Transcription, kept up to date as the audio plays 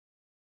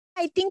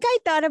I think I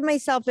thought of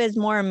myself as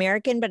more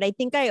American, but I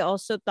think I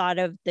also thought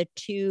of the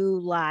two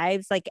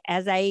lives. Like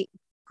as I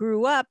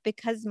grew up,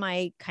 because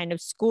my kind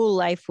of school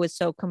life was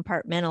so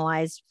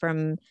compartmentalized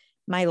from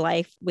my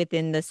life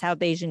within the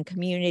South Asian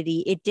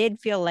community, it did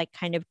feel like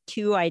kind of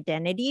two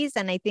identities.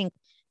 And I think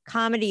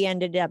comedy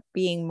ended up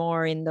being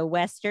more in the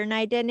Western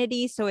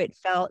identity. So it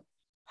felt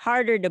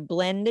harder to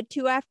blend the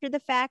two after the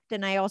fact.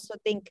 And I also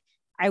think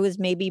I was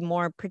maybe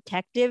more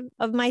protective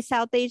of my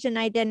South Asian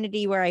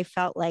identity, where I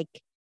felt like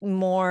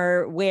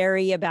more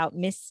wary about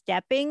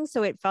misstepping.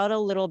 So it felt a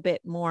little bit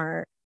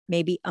more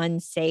maybe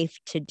unsafe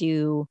to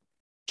do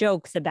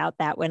jokes about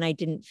that when I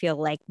didn't feel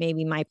like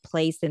maybe my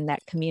place in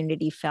that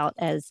community felt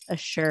as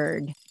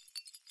assured.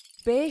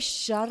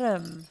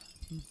 Besharam,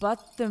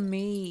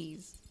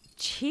 Badtameez,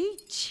 Chi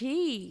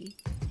Chi,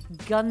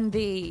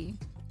 Gandhi,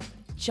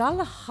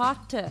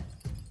 Jalhata,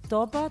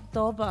 Toba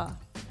Toba,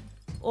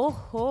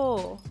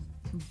 Oho,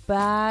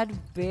 Bad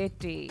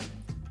Beti.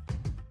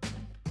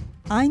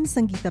 I'm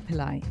Sangeeta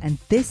Pillai, and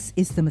this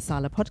is the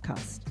Masala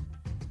Podcast.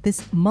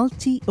 This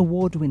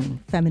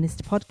multi-award-winning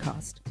feminist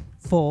podcast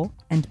for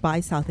and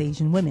by South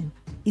Asian women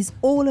is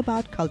all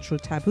about cultural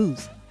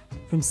taboos,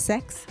 from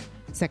sex,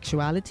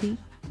 sexuality,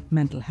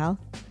 mental health,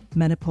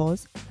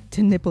 menopause,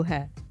 to nipple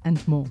hair,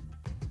 and more.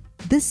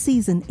 This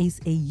season is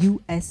a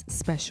US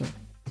special,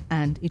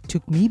 and it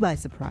took me by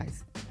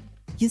surprise.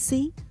 You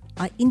see,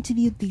 I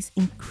interviewed these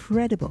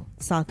incredible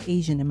South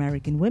Asian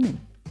American women.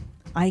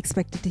 I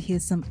expected to hear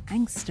some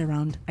angst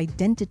around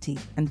identity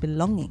and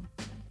belonging.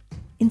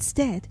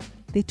 Instead,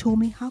 they told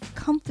me how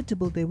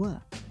comfortable they were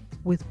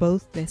with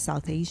both their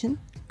South Asian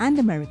and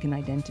American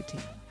identity.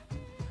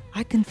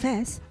 I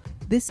confess,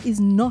 this is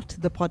not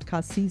the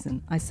podcast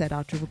season I set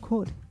out to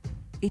record.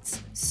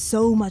 It's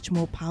so much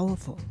more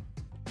powerful.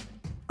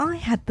 I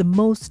had the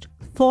most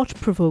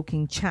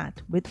thought-provoking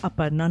chat with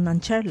Aparna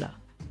Nancherla.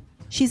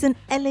 She's an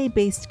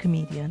LA-based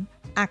comedian,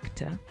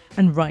 actor,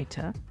 and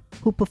writer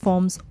who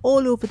performs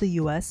all over the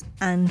US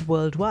and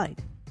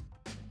worldwide.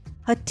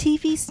 Her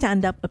TV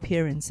stand-up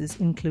appearances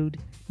include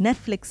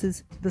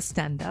Netflix's The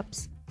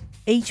Standups,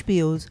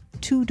 HBO's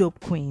Two Dope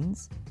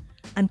Queens,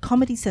 and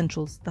Comedy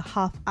Central's The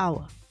Half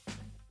Hour.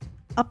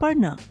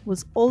 Aparna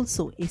was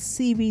also a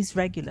series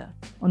regular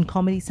on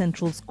Comedy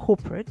Central's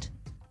Corporate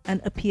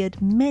and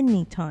appeared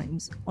many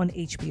times on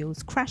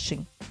HBO's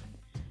Crashing.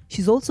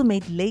 She's also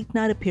made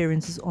late-night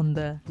appearances on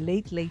The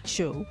Late Late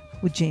Show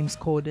with James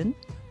Corden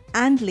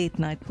and Late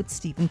Night with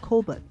Stephen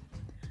Colbert.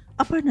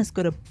 Aparna's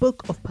got a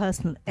book of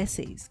personal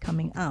essays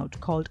coming out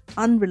called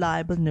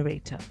Unreliable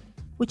Narrator,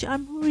 which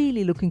I'm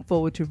really looking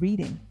forward to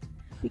reading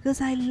because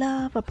I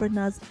love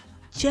Aparna's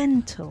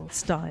gentle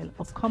style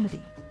of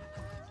comedy.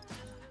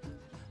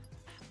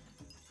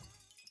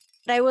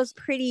 I was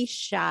pretty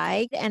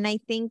shy, and I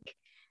think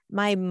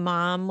my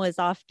mom was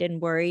often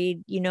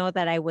worried,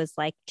 that I was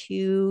like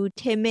too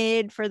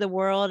timid for the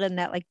world and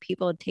that like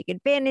people would take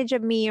advantage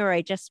of me, or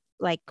I just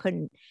like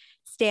couldn't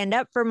stand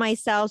up for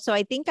myself. So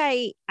I think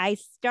I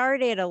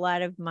started a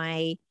lot of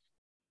my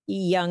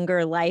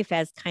younger life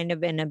as kind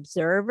of an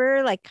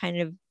observer, like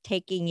kind of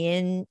taking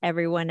in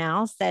everyone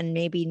else and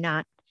maybe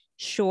not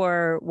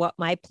sure what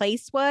my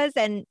place was,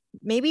 and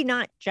maybe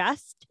not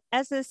just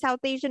as a South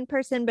Asian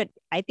person, but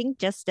I think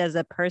just as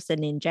a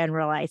person in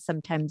general, I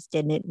sometimes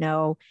didn't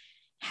know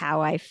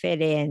how I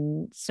fit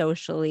in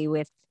socially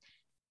with,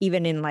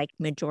 even in like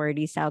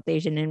majority South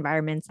Asian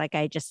environments. Like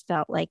I just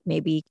felt like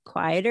maybe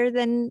quieter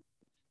than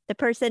the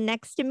person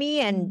next to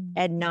me and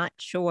not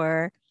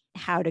sure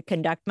how to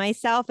conduct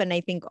myself. And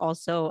I think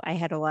also I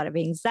had a lot of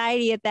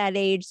anxiety at that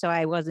age. So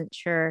I wasn't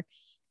sure,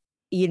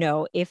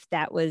 if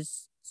that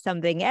was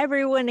something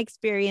everyone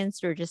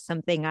experienced or just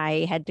something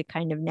I had to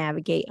kind of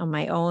navigate on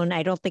my own.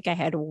 I don't think I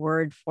had a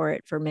word for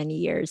it for many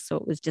years. So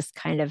it was just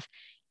kind of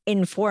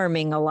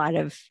informing a lot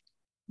of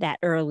that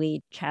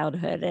early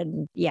childhood.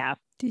 And yeah.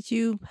 Did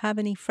you have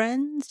any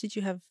friends? Did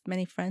you have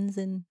many friends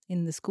in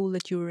the school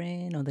that you were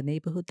in or the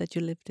neighborhood that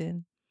you lived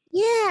in?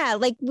 Yeah,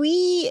 like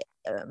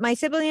my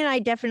sibling and I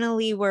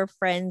definitely were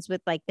friends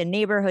with like the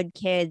neighborhood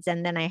kids.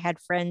 And then I had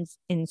friends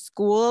in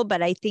school,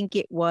 but I think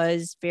it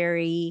was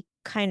very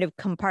kind of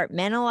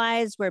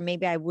compartmentalized where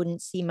maybe I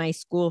wouldn't see my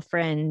school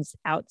friends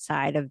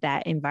outside of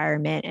that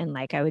environment. And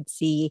like I would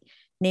see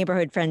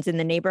neighborhood friends in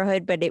the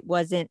neighborhood, but it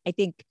wasn't, I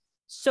think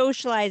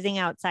socializing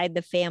outside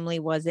the family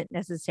wasn't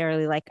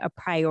necessarily like a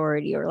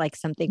priority or like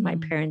something my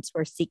parents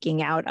were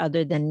seeking out,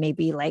 other than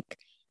maybe like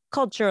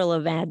cultural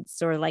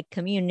events or like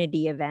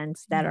community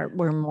events that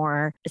were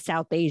more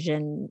South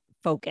Asian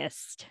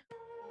focused.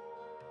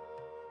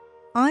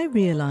 I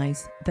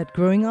realized that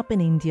growing up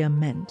in India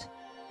meant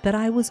that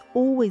I was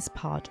always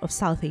part of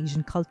South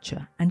Asian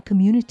culture and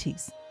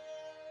communities.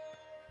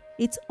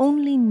 It's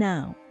only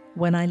now,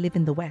 when I live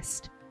in the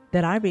West,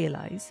 that I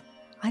realize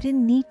I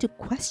didn't need to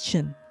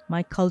question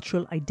my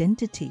cultural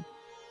identity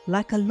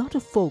like a lot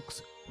of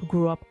folks who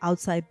grew up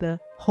outside the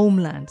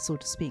homeland, so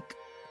to speak.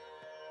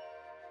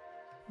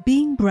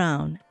 Being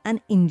brown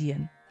and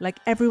Indian, like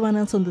everyone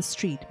else on the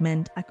street,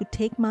 meant I could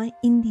take my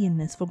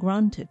Indianness for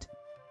granted.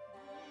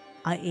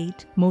 I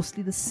ate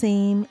mostly the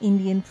same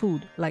Indian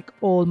food like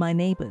all my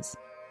neighbors.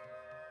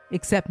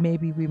 Except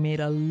maybe we made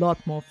a lot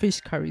more fish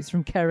curries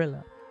from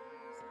Kerala.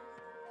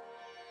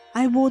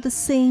 I wore the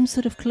same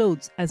sort of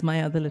clothes as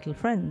my other little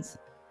friends,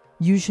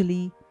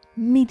 usually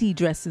midi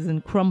dresses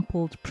in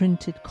crumpled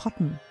printed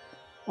cotton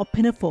or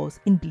pinafores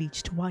in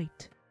bleached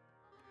white.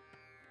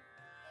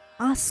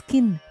 Our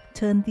skin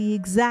turned the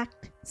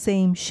exact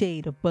same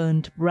shade of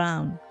burnt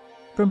brown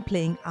from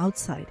playing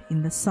outside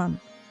in the sun.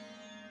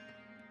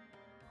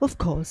 Of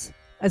course,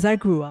 as I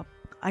grew up,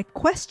 I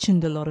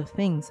questioned a lot of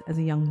things as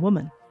a young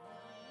woman.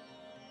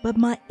 But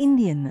my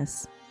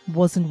Indianness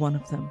wasn't one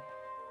of them.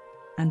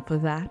 And for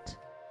that,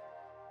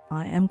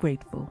 I am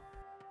grateful.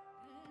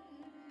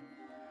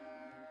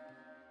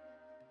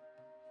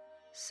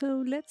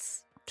 So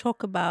let's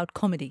talk about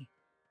comedy.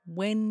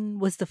 When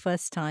was the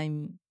first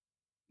time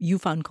you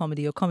found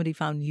comedy or comedy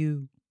found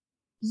you?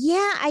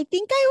 Yeah, I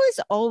think I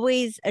was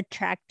always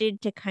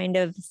attracted to kind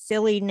of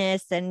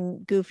silliness and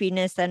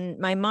goofiness. And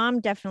my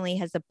mom definitely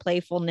has a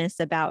playfulness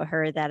about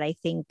her that I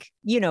think,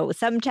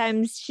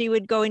 sometimes she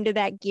would go into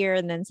that gear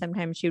and then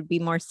sometimes she would be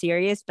more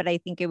serious. But I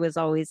think it was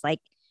always like,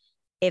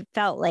 it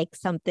felt like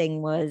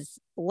something was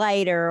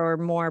lighter or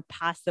more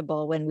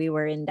possible when we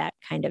were in that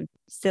kind of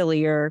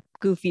sillier,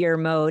 goofier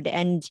mode.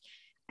 And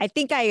I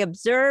think I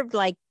observed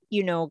like,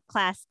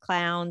 class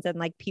clowns and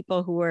like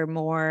people who were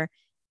more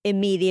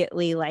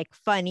immediately like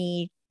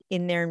funny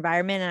in their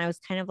environment. And I was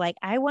kind of like,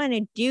 I want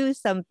to do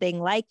something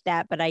like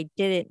that, but I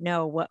didn't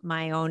know what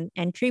my own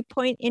entry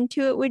point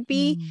into it would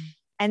be.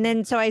 And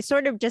then so I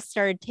sort of just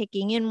started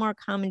taking in more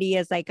comedy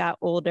as I got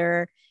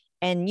older.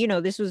 And,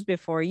 this was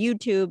before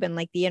YouTube and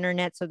like the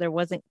internet. So there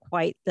wasn't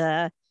quite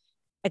the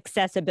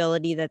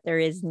accessibility that there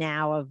is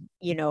now of,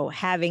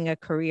 having a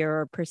career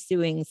or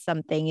pursuing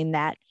something in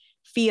that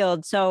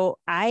field. So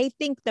I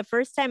think the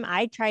first time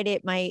I tried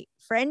it, my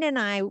friend and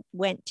I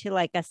went to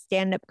like a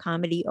stand-up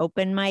comedy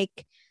open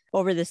mic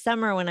over the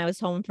summer when I was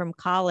home from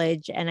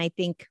college. And I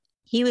think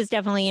he was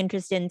definitely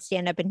interested in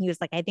stand-up and he was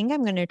like, I think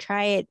I'm going to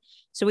try it.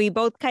 So we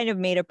both kind of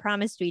made a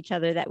promise to each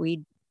other that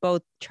we'd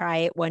both try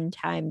it one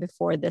time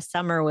before the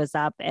summer was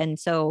up. And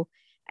so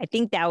I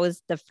think that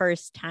was the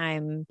first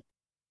time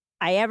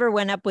I ever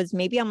went up, was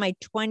maybe on my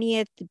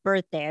 20th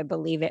birthday, I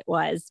believe it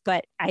was.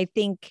 But I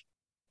think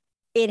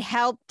it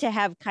helped to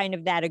have kind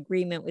of that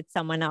agreement with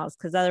someone else,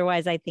 because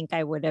otherwise I think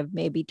I would have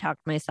maybe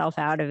talked myself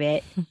out of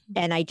it.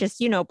 And I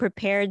just,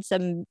 prepared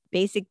some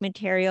basic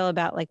material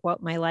about like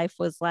what my life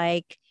was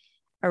like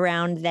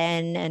around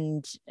then.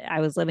 And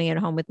I was living at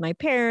home with my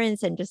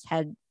parents and just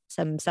had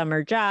some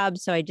summer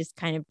jobs. So I just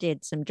kind of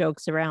did some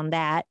jokes around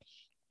that.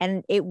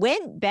 And it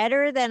went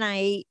better than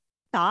I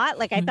thought.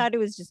 Like I thought it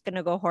was just going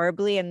to go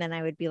horribly. And then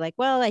I would be like,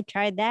 well, I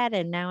tried that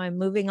and now I'm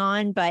moving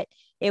on. But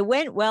it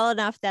went well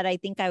enough that I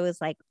think I was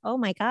like, oh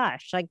my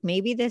gosh, like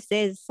maybe this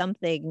is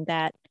something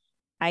that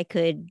I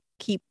could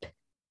keep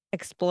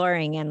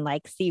exploring and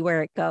like see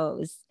where it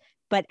goes.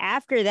 But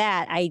after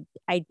that, I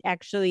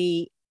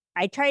actually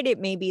I tried it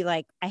maybe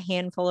like a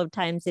handful of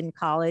times in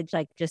college,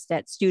 like just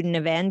at student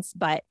events,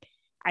 but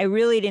I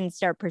really didn't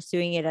start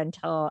pursuing it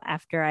until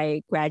after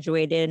I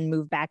graduated and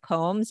moved back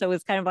home. So it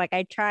was kind of like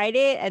I tried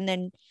it and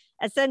then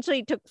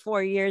essentially took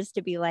 4 years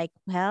to be like,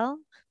 well,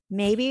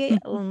 maybe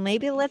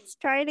let's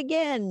try it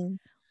again.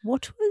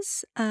 What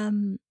was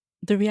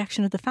the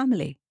reaction of the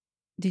family?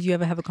 Did you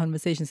ever have a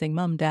conversation saying,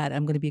 Mom, Dad,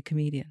 I'm going to be a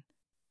comedian?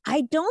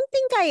 I don't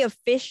think I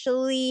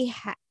officially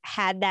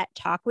had that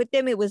talk with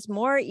them. It was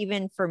more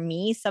even for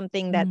me,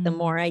 something that the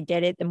more I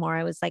did it, the more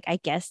I was like, I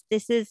guess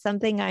this is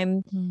something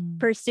I'm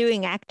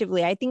pursuing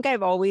actively. I think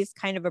I've always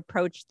kind of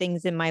approached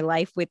things in my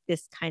life with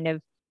this kind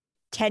of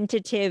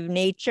tentative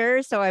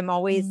nature. So I'm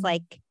always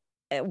like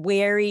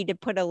wary to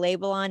put a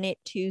label on it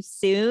too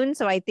soon.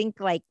 So I think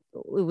like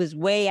it was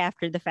way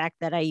after the fact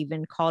that I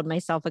even called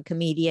myself a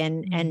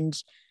comedian.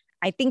 And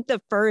I think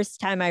the first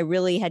time I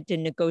really had to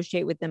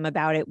negotiate with them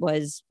about it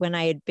was when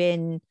I had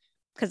been,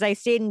 because I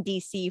stayed in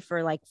DC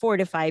for like 4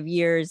 to 5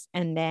 years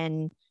and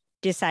then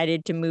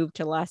decided to move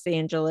to Los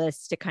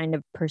Angeles to kind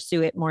of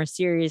pursue it more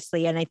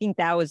seriously. And I think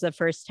that was the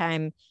first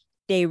time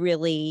they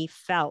really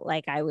felt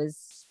like I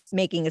was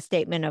making a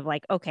statement of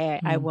like, okay,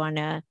 I want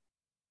to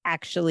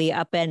actually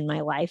upend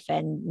my life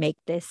and make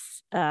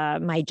this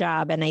my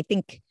job. And I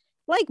think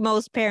like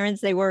most parents,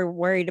 they were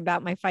worried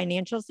about my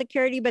financial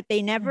security, but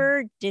they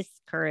never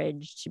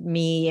discouraged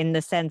me in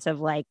the sense of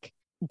like,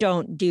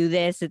 don't do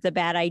this. It's a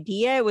bad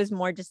idea. It was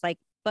more just like,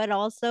 but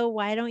also,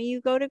 why don't you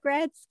go to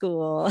grad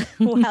school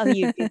while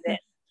you do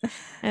this?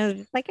 And I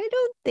was like, I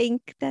don't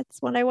think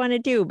that's what I want to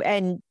do.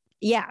 And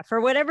yeah,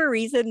 for whatever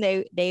reason,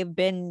 they've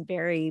been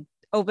very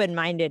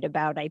open-minded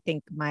about, I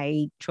think,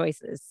 my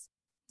choices.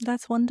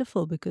 That's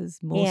wonderful because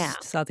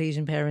most South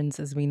Asian parents,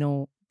 as we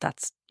know,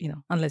 that's,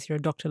 unless you're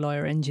a doctor,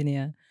 lawyer,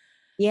 engineer,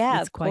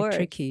 it's quite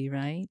tricky,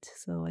 right?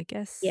 So I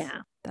guess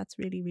that's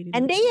really, really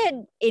And they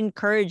had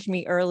encouraged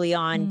me early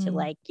on to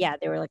like,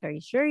 they were like, are you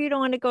sure you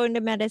don't want to go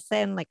into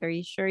medicine? Like, are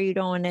you sure you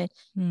don't want to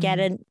get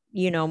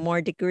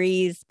more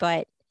degrees?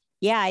 But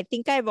yeah, I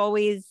think I've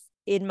always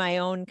in my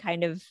own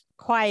kind of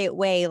quiet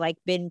way, like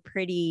been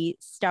pretty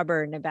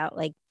stubborn about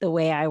like the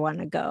way I want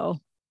to go.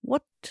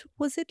 What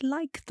was it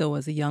like, though,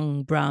 as a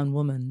young brown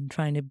woman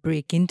trying to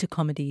break into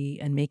comedy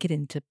and make it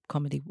into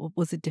comedy?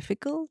 Was it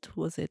difficult?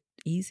 Was it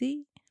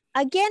easy?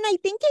 Again, I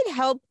think it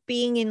helped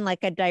being in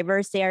like a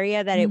diverse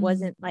area that it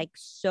wasn't like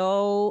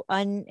so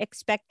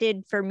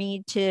unexpected for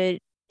me to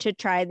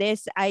try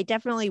this. I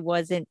definitely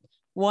wasn't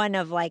one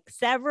of like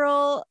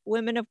several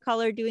women of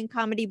color doing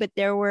comedy, but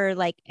there were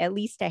like at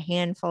least a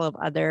handful of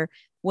other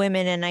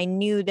women. And I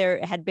knew there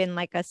had been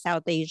like a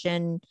South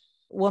Asian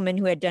woman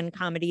who had done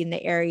comedy in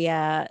the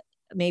area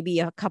maybe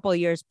a couple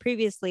years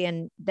previously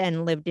and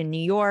then lived in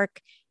New York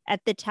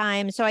at the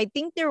time. So I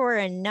think there were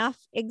enough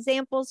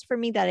examples for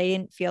me that I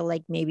didn't feel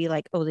like maybe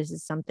like, oh, this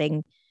is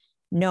something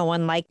no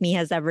one like me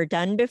has ever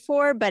done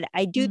before. But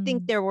I do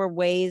think there were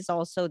ways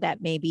also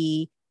that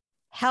maybe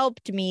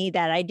helped me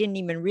that I didn't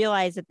even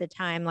realize at the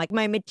time. Like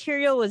my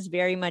material was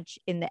very much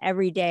in the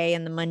everyday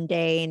and the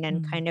mundane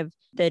and kind of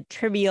the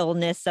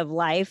trivialness of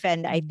life.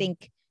 And I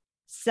think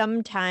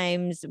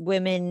sometimes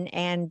women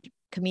and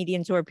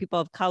comedians who are people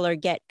of color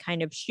get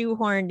kind of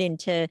shoehorned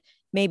into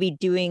maybe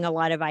doing a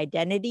lot of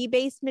identity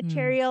based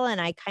material. And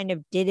I kind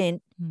of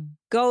didn't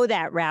go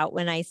that route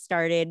when I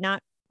started,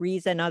 not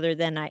reason other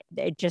than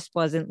it just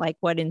wasn't like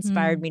what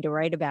inspired me to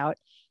write about.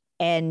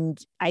 And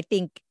I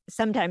think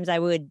sometimes I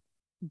would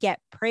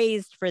get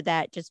praised for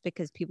that just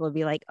because people would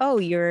be like, oh,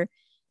 you're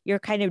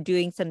kind of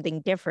doing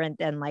something different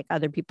than like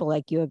other people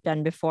like you have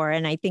done before.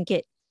 And I think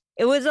it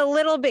was a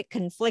little bit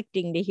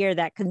conflicting to hear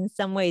that, because in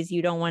some ways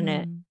you don't want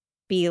to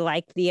be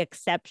like the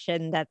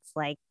exception that's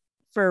like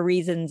for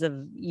reasons of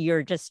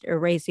you're just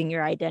erasing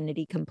your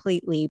identity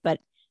completely. But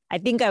I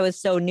think I was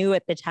so new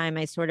at the time,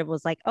 I sort of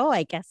was like, oh,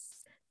 I guess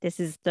this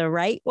is the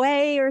right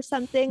way or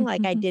something.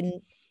 Like I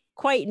didn't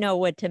quite know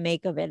what to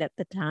make of it at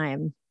the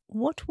time.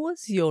 What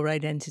was your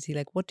identity?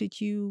 Like, what did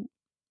you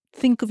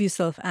think of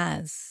yourself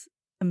as?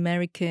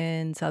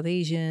 American, South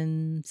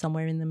Asian,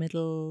 somewhere in the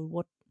middle?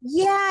 What?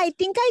 Yeah, I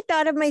think I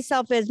thought of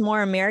myself as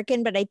more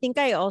American, but I think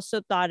I also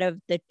thought of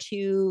the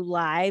two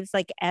lives.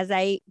 Like as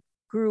I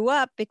grew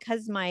up,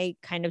 because my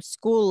kind of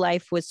school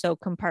life was so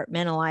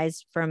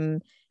compartmentalized from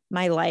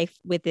my life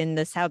within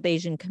the South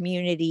Asian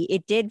community,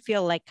 it did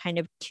feel like kind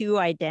of two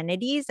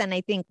identities. And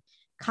I think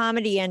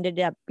comedy ended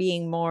up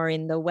being more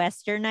in the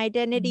Western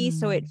identity.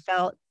 So it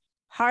felt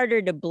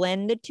harder to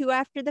blend the two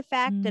after the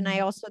fact. And I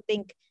also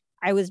think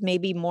I was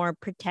maybe more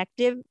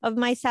protective of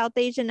my South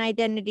Asian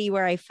identity,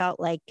 where I felt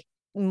like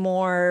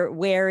more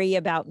wary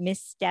about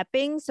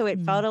misstepping. So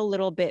it felt a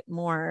little bit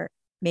more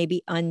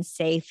maybe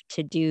unsafe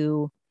to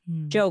do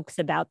jokes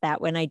about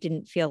that when I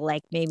didn't feel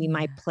like maybe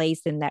my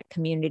place in that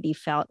community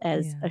felt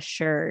as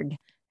assured.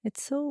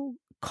 It's so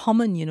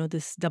common,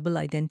 this double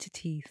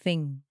identity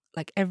thing.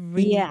 Like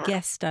every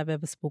guest I've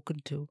ever spoken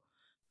to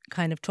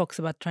kind of talks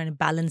about trying to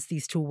balance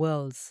these two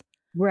worlds.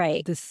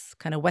 Right. This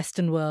kind of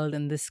Western world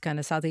and this kind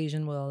of South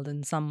Asian world.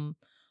 And some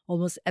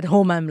almost at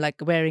home, I'm like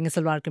wearing a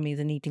salwar kameez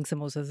and eating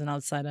samosas, and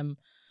outside I'm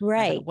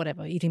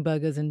whatever, eating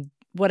burgers and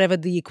whatever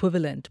the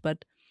equivalent.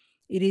 But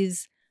it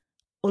is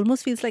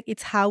almost feels like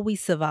it's how we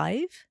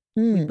survive.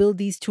 We build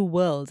these two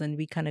worlds and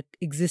we kind of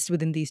exist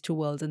within these two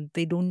worlds, and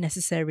they don't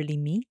necessarily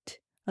meet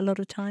a lot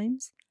of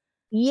times.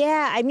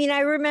 Yeah. I mean, I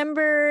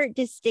remember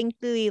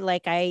distinctly,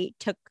 like I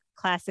took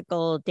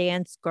classical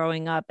dance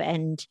growing up,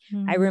 and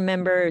I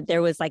remember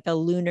there was like a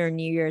Lunar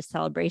New Year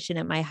celebration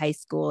at my high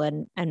school,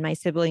 and my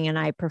sibling and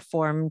I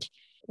performed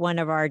one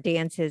of our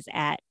dances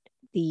at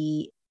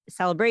the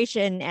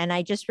celebration. And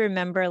I just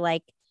remember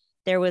like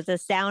there was a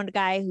sound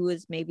guy who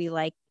was maybe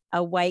like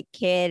a white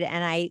kid,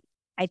 and I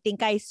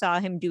think I saw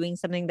him doing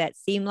something that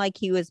seemed like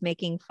he was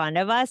making fun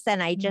of us.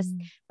 And I just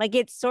like,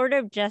 it sort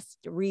of just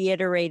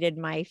reiterated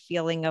my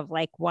feeling of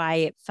like why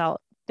it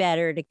felt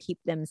better to keep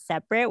them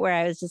separate, where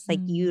I was just like,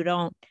 you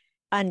don't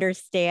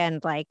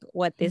understand like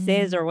what this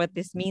is or what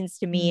this means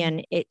to me.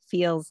 And it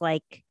feels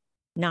like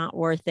not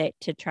worth it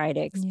to try to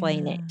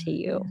explain it to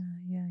you.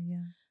 Yeah.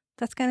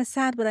 That's kind of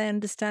sad, but I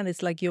understand.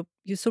 It's like you're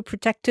so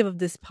protective of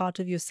this part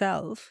of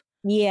yourself.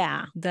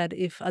 Yeah. That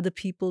if other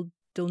people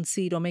don't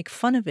see it or make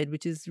fun of it,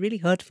 which is really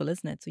hurtful,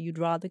 isn't it? So you'd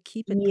rather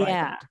keep it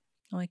private.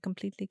 Oh, I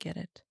completely get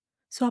it.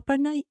 So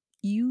Aparna,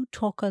 you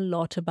talk a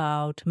lot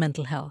about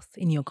mental health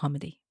in your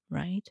comedy,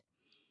 right?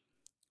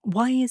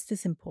 Why is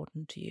this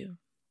important to you?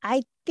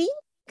 I think,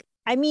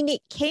 I mean, it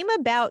came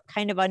about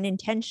kind of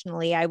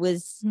unintentionally. I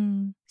was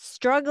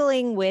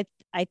struggling with,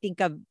 I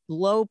think, a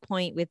low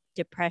point with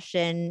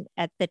depression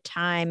at the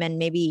time, and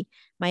maybe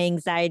my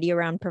anxiety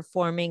around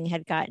performing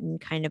had gotten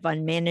kind of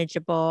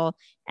unmanageable.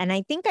 And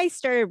I think I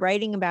started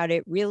writing about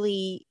it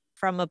really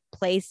from a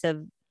place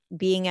of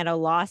being at a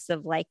loss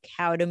of like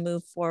how to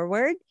move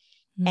forward.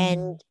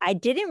 And I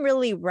didn't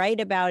really write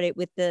about it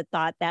with the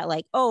thought that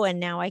like, oh, and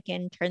now I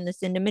can turn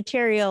this into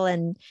material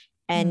and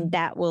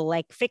that will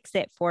like fix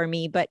it for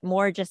me, but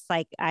more just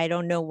like, I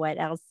don't know what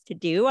else to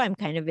do. I'm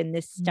kind of in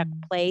this stuck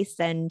place,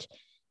 and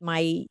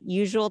my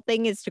usual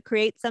thing is to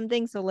create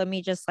something. So let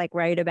me just like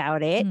write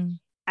about it.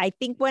 I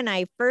think when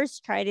I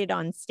first tried it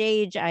on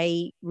stage,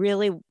 I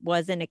really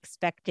wasn't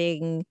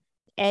expecting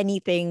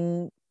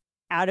anything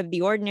out of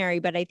the ordinary,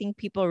 but I think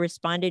people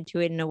responded to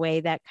it in a way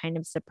that kind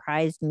of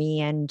surprised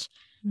me. And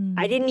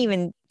I didn't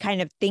even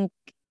kind of think,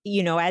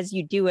 as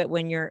you do it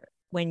when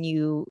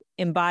you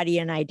embody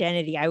an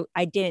identity,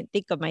 I didn't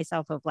think of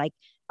myself of like,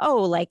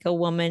 oh, like a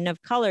woman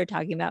of color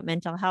talking about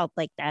mental health.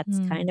 Like that's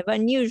kind of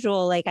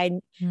unusual. Like I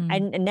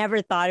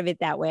never thought of it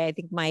that way. I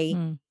think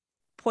my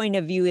point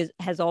of view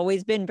has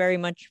always been very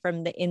much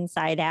from the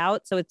inside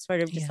out. So it's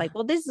sort of just like,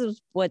 well, this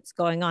is what's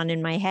going on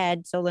in my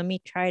head. So let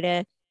me try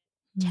to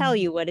tell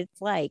you what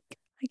it's like.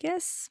 I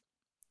guess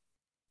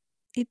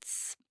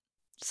it's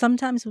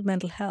sometimes with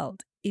mental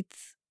health,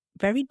 it's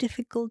very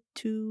difficult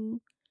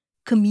to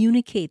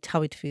communicate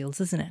how it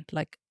feels, isn't it?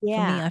 Like for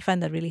me, I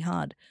find that really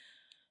hard.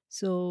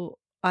 So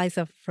I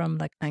suffer from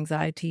like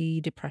anxiety,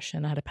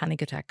 depression. I had a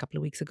panic attack a couple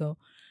of weeks ago.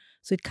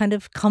 So it kind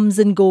of comes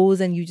and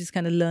goes and you just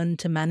kind of learn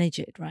to manage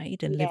it,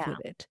 right? And live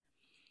with it.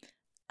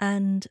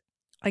 And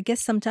I guess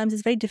sometimes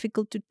it's very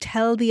difficult to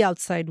tell the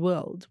outside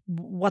world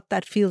what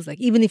that feels like,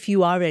 even if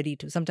you are ready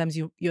to. Sometimes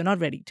you're not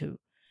ready to,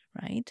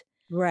 right?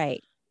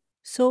 Right.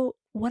 So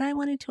what I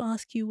wanted to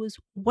ask you was,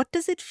 what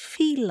does it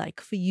feel like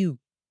for you?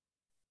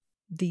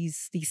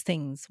 These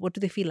things, what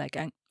do they feel like?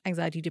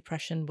 Anxiety,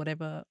 depression,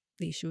 whatever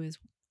the issue is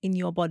in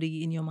your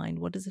body, in your mind,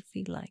 what does it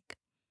feel like?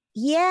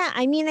 Yeah,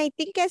 I mean, I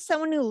think as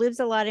someone who lives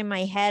a lot in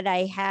my head,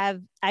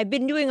 I've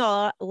been doing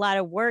a lot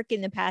of work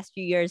in the past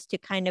few years to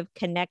kind of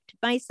connect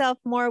myself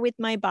more with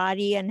my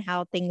body and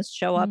how things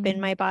show up in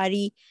my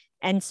body.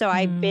 And so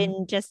I've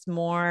been just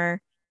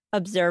more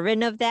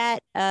observant of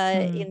that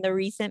in the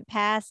recent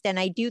past. And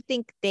I do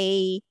think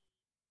they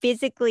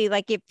physically,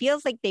 like it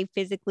feels like they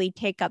physically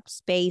take up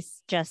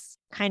space just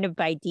kind of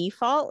by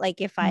default. Like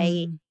if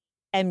I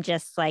am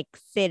just like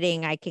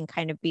sitting, I can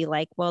kind of be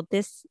like, well,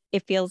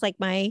 it feels like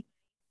my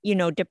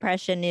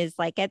depression is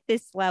like at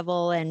this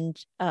level and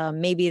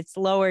maybe it's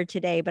lower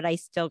today, but I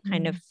still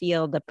kind of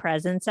feel the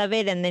presence of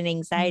it. And then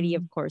anxiety,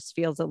 of course,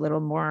 feels a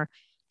little more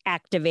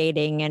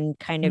activating and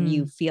kind of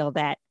you feel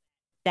that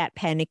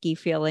panicky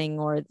feeling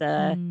or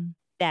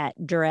that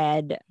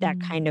dread that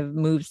kind of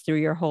moves through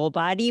your whole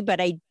body. But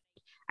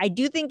I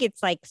do think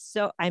it's like,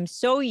 so I'm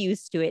so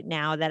used to it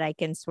now that I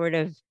can sort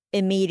of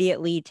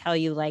immediately tell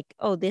you like,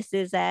 oh, this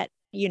is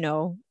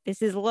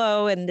this is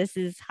low and this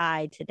is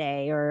high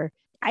today. Or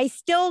I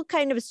still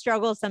kind of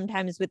struggle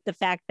sometimes with the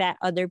fact that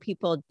other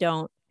people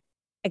don't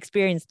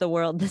experience the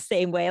world the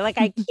same way. Like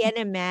I can't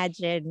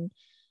imagine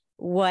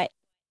what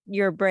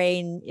your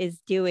brain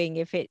is doing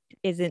if it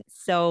isn't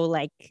so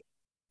like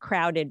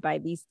crowded by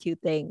these two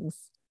things.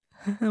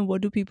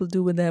 What do people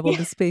do when they have all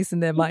the space in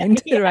their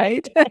mind,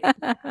 right?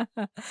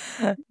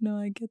 No,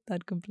 I get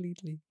that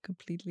completely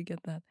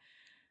get that.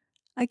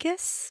 I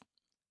guess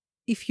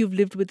if you've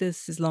lived with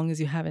this as long as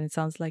you have, and it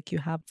sounds like you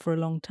have for a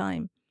long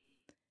time,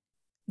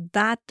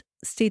 that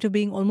state of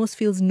being almost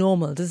feels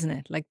normal, doesn't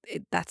it? Like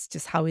that's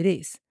just how it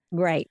is.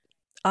 Right.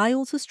 I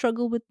also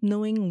struggle with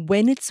knowing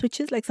when it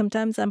switches. Like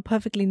sometimes I'm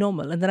perfectly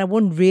normal and then I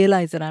won't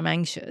realize that I'm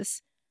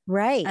anxious.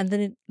 Right.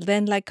 And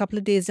then like a couple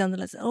of days down the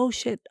line, oh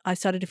shit, I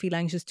started to feel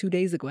anxious 2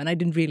 days ago and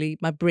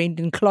my brain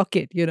didn't clock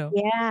it,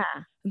 Yeah.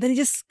 And then it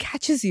just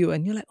catches you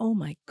and you're like, oh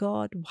my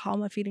God, how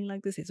am I feeling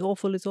like this? It's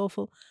awful.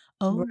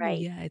 Oh Right.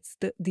 yeah, it's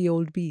the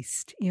old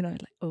beast,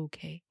 like,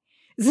 okay.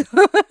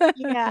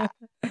 Yeah.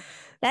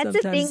 That's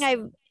the thing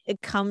I've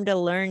come to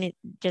learn,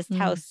 just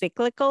how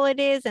cyclical it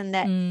is. And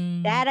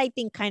that I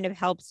think kind of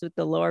helps with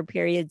the lower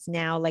periods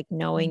now, like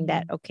knowing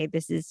that, okay,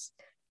 this is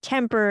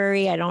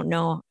temporary. I don't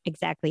know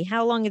exactly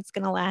how long it's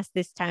going to last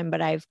this time,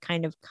 but I've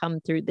kind of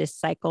come through this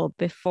cycle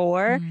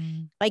before.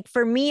 Like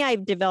for me,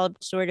 I've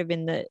developed sort of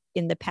in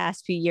the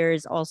past few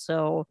years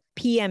also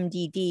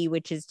PMDD,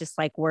 which is just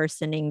like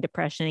worsening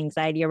depression,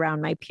 anxiety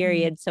around my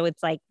period. So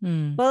it's like,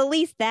 well, at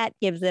least that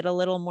gives it a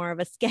little more of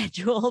a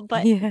schedule,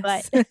 but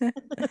yes.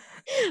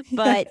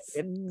 but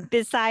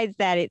besides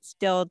that, it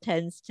still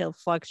tends to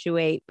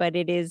fluctuate. But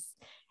it is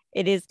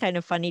kind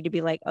of funny to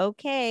be like,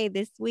 okay,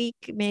 this week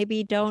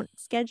maybe don't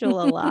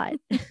schedule a lot.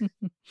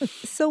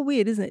 So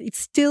weird, isn't it? It's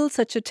still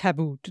such a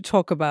taboo to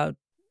talk about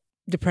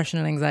depression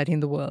and anxiety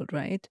in the world,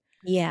 right?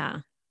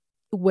 Yeah.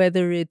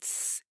 Whether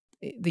it's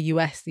the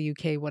US, the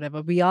UK,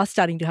 whatever, we are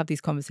starting to have these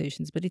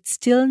conversations, but it's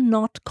still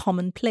not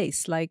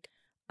commonplace. Like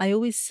I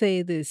always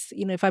say this,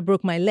 if I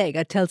broke my leg,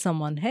 I tell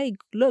someone, hey,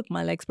 look,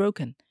 my leg's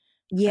broken.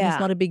 Yeah. And it's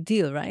not a big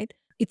deal, right?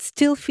 It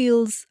still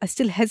feels, I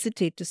still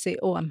hesitate to say,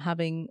 oh, I'm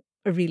having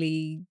a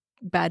really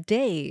bad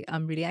day,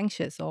 I'm really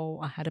anxious,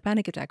 or I had a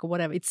panic attack or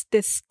whatever.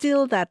 There's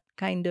still that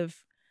kind of,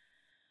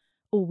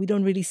 oh, we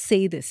don't really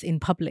say this in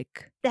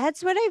public.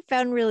 That's what I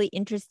found really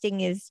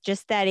interesting, is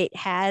just that it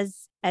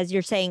has, as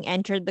you're saying,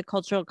 entered the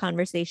cultural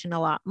conversation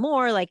a lot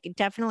more. Like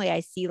definitely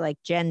I see like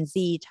Gen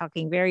Z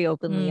talking very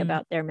openly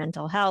about their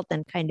mental health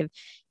and kind of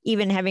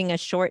even having a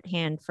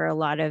shorthand for a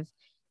lot of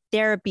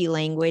therapy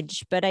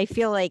language. But I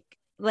feel like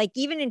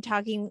even in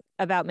talking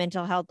about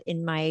mental health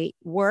in my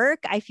work,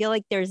 I feel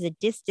like there's a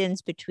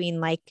distance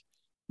between like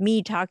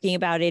me talking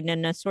about it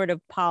in a sort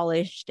of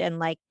polished and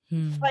like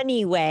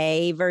funny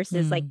way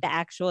versus like the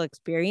actual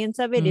experience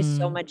of it is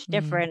so much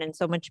different and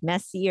so much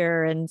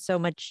messier and so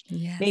much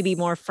maybe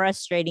more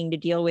frustrating to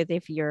deal with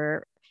if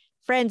you're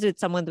friends with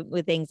someone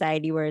with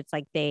anxiety, where it's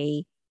like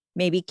they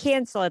maybe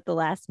cancel at the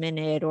last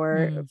minute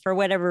or for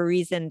whatever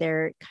reason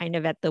they're kind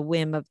of at the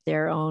whim of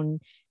their own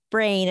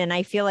brain. And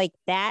I feel like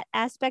that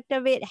aspect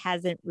of it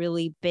hasn't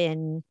really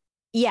been,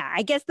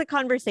 I guess the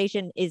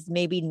conversation is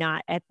maybe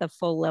not at the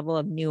full level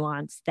of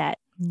nuance that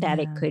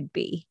it could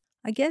be.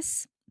 I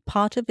guess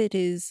part of it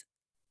is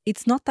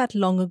it's not that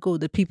long ago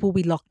that people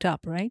were locked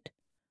up, right?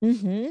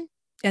 Mm-hmm.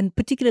 And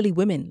particularly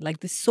women, like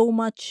there's so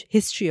much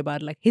history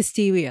about like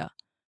hysteria.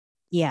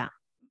 Yeah.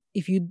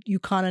 If you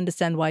can't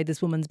understand why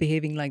this woman's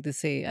behaving like this,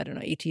 say, I don't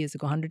know, 80 years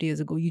ago, 100 years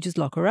ago, you just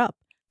lock her up.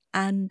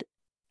 And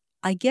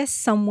I guess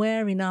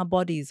somewhere in our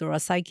bodies or our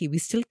psyche, we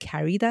still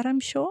carry that, I'm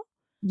sure.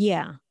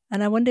 Yeah.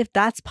 And I wonder if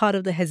that's part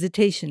of the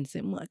hesitation.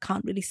 Saying, well, I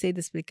can't really say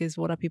this because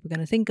what are people going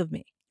to think of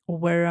me? Or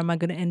where am I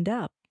going to end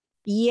up?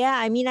 Yeah.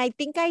 I mean, I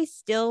think I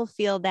still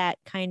feel that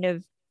kind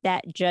of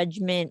that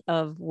judgment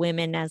of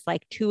women as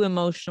like too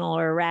emotional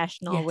or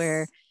irrational,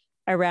 where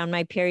around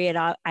my period,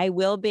 I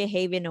will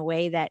behave in a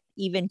way that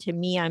even to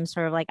me, I'm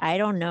sort of like, I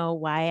don't know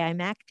why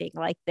I'm acting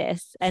like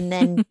this. And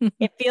then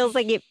it feels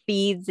like it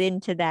feeds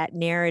into that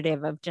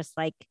narrative of just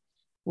like,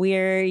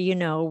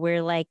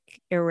 we're like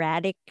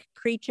erratic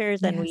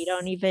creatures and we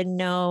don't even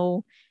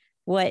know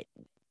what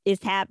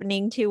is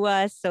happening to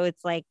us. So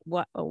it's like,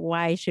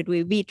 why should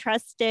we be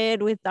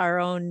trusted with our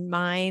own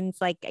minds?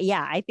 Like,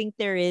 I think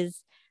there is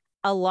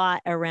a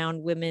lot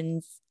around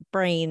women's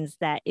brains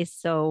that is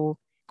so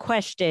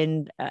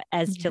questioned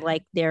as to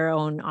like their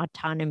own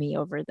autonomy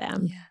over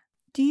them.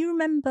 Do you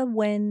remember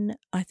when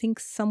I think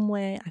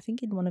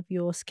in one of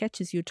your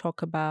sketches you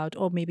talk about,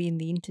 or maybe in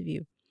the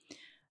interview,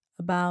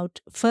 about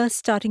first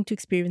starting to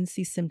experience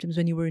these symptoms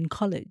when you were in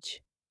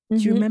college? Do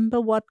you remember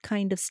what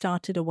kind of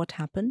started or what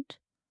happened?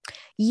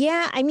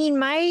 Yeah, I mean,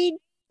 my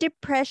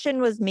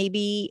depression was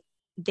maybe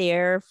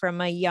there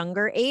from a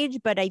younger age,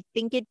 but I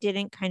think it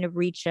didn't kind of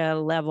reach a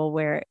level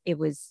where it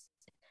was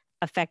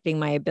affecting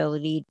my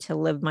ability to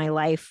live my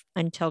life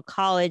until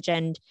college.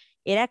 And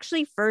it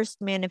actually first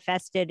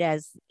manifested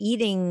as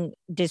eating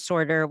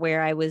disorder,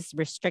 where I was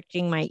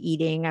restricting my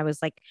eating. I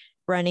was like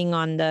running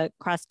on the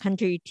cross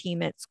country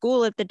team at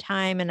school at the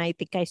time. And I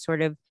think I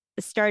sort of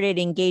started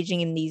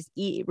engaging in these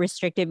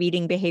restrictive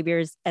eating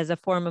behaviors as a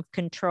form of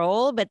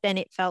control. But then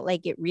it felt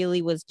like it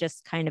really was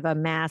just kind of a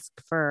mask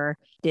for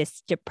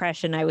this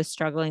depression I was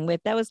struggling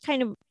with. That was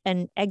kind of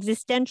an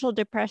existential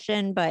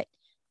depression, but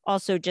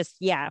also just,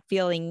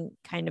 feeling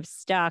kind of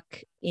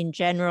stuck in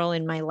general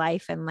in my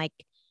life and like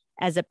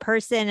as a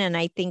person. And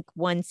I think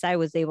once I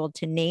was able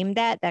to name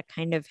that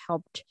kind of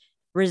helped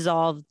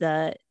resolve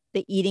the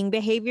eating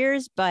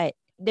behaviors. But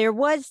there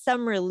was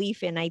some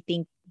relief in, I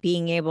think,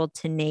 being able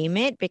to name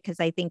it, because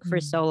I think for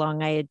so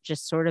long I had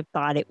just sort of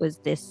thought it was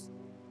this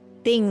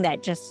thing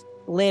that just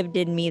lived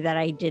in me that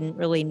I didn't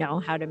really know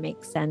how to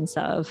make sense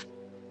of.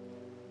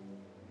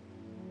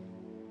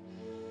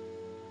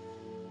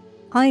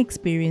 I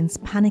experience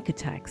panic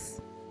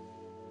attacks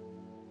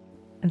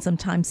and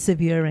sometimes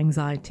severe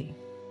anxiety.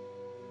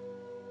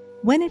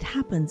 When it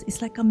happens,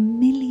 it's like a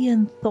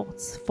million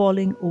thoughts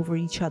falling over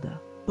each other.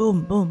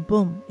 Boom, boom,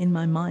 boom in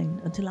my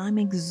mind until I'm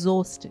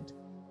exhausted.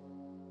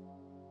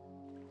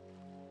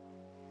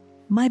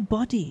 My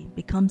body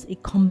becomes a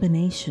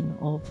combination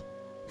of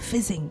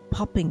fizzing,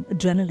 popping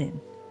adrenaline,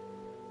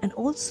 and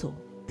also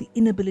the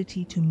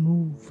inability to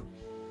move.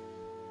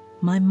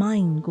 My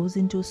mind goes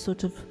into a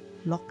sort of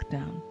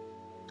lockdown.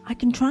 I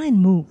can try and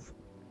move,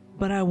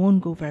 but I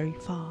won't go very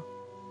far.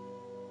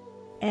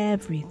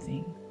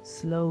 Everything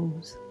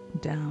slows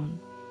down.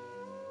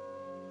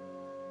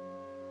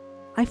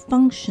 I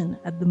function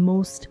at the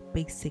most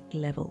basic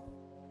level.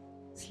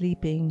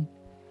 Sleeping,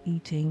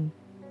 eating,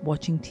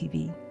 watching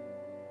TV.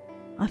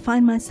 I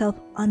find myself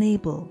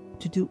unable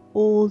to do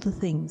all the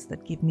things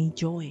that give me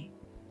joy.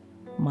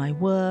 My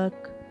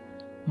work,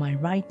 my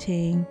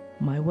writing,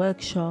 my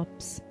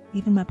workshops,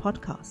 even my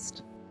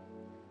podcast.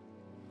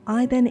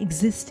 I then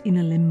exist in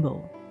a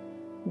limbo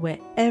where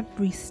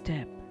every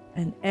step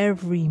and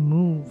every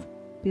move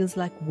feels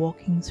like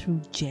walking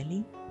through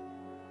jelly,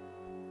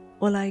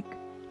 or like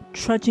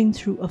trudging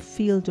through a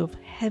field of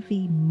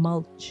heavy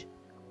mulch,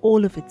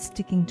 all of it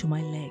sticking to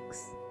my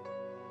legs.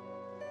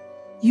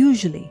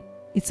 Usually,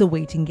 it's a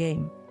waiting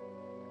game.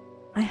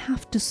 I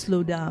have to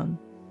slow down,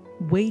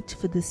 wait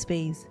for this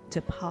phase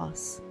to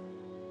pass.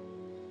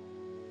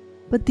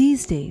 But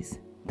these days,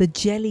 the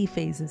jelly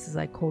phases, as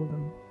I call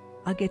them,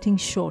 are getting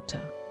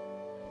shorter,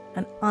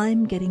 and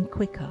I'm getting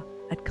quicker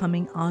at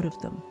coming out of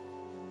them.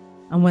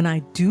 And when I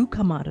do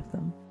come out of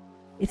them,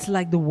 it's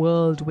like the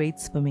world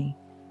waits for me,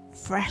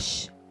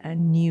 fresh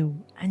and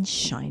new and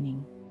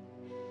shining.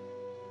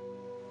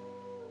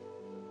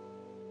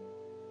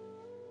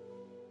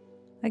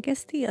 I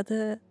guess the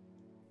other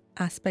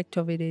aspect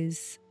of it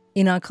is,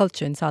 in our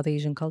culture, in South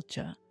Asian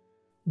culture,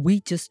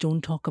 we just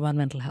don't talk about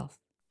mental health.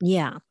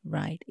 Yeah.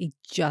 Right? It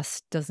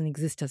just doesn't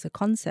exist as a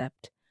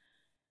concept.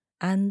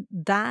 And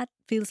that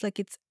feels like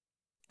it's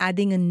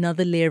adding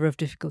another layer of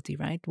difficulty,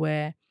 right?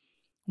 Where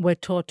we're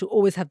taught to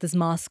always have this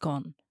mask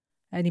on.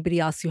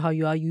 Anybody asks you how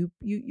you are,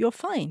 you're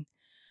fine.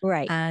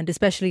 Right. And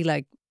especially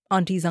like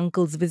aunties,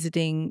 uncles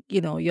visiting,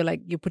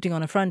 you're putting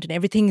on a front and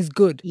everything is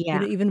good.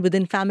 Yeah. Even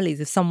within families,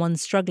 if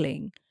someone's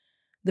struggling,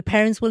 the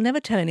parents will never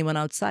tell anyone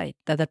outside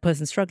that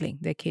person's struggling,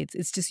 their kids.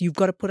 It's just, you've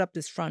got to put up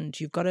this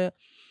front. You've got to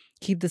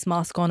keep this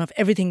mask on of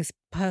everything's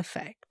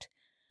perfect.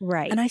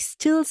 Right. And I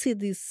still see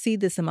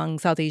this among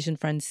South Asian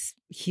friends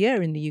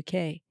here in the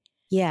UK.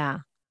 Yeah.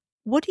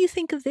 What do you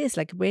think of this?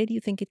 Like, where do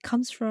you think it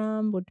comes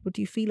from? What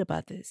do you feel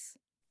about this?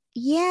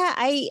 Yeah,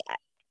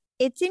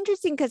 it's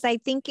interesting because I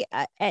think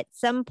at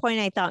some point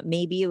I thought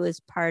maybe it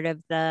was part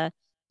of there,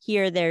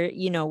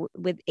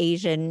 with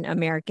Asian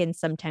Americans,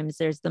 sometimes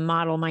there's the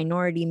model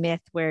minority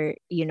myth where,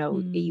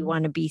 you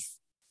want to be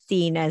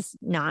seen as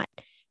not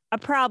a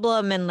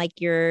problem and like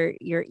you're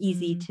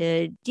easy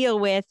to deal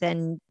with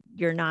and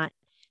you're not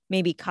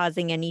maybe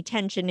causing any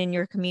tension in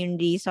your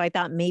community. So I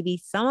thought maybe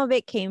some of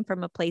it came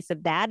from a place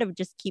of that, of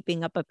just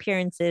keeping up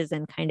appearances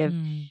and kind of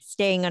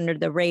staying under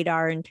the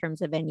radar in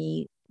terms of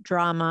any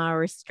drama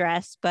or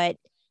stress. But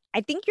I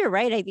think you're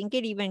right. I think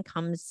it even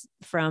comes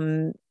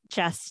from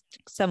just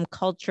some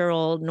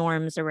cultural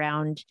norms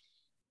around,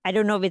 I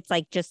don't know if it's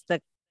like just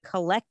the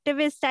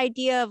collectivist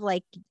idea of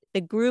like the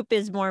group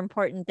is more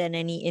important than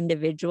any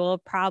individual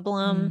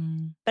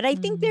problem. But I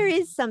think there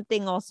is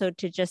something also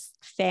to just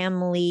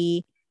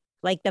family,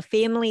 like the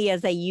family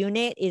as a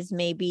unit is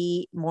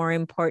maybe more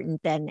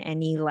important than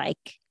any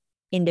like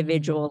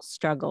individual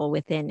struggle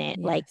within it.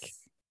 Yes. Like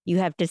you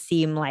have to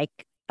seem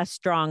like a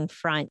strong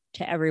front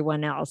to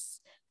everyone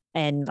else,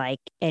 and like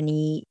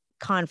any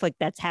conflict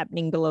that's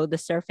happening below the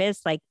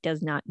surface like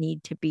does not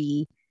need to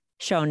be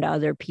shown to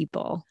other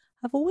people.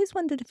 I've always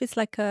wondered if it's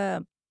like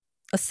a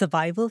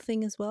survival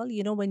thing as well.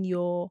 When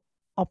you're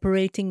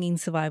operating in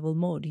survival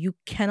mode, you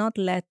cannot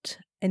let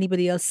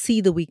anybody else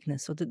see the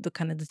weakness or the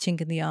kind of the chink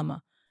in the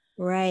armor.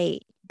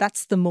 Right.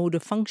 That's the mode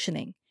of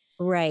functioning.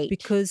 Right.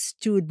 Because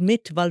to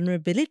admit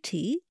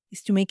vulnerability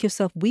is to make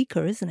yourself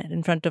weaker, isn't it,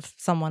 in front of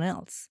someone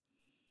else?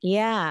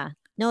 Yeah.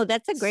 No,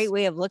 that's a great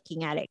way of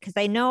looking at it. Because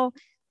I know,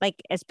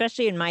 like,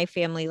 especially in my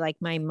family, like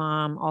my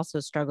mom also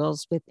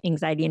struggles with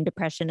anxiety and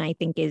depression. I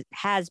think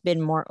has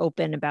been more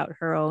open about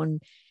her own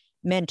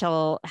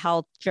mental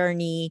health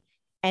journey.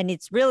 And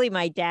it's really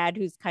my dad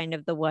who's kind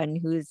of the one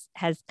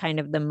has kind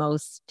of the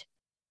most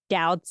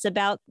doubts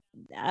about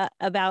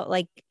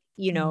like,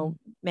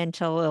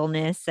 mental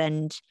illness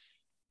and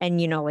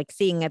like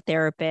seeing a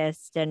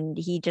therapist. And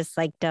he just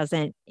like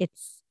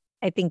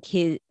I think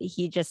he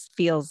just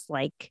feels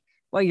like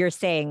what you're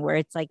saying, where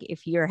it's like,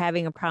 if you're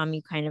having a problem,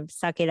 you kind of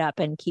suck it up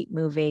and keep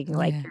moving.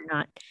 Like you're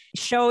not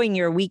showing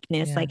your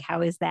weakness. Yeah. Like,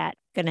 how is that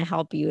going to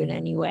help you in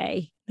any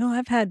way? No,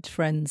 I've had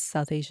friends,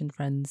 South Asian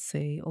friends,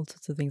 say all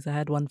sorts of things. I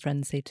had one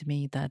friend say to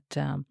me that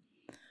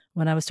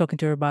when I was talking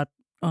to her about,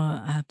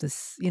 I have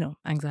this,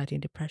 anxiety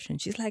and depression,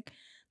 she's like,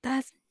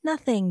 that's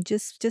nothing.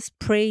 Just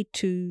pray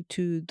to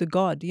the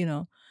God,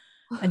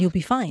 and you'll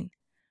be fine.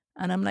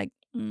 And I'm like,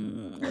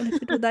 well,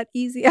 if it were that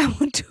easy, I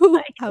would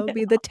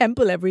be in the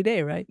temple every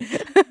day, right?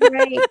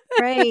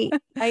 Right.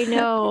 I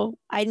know.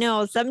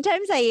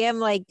 Sometimes I am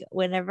like,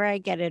 whenever I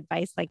get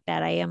advice like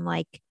that, I am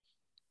like,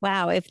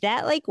 wow, if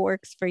that like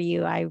works for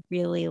you, I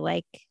really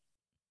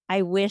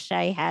I wish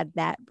I had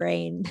that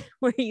brain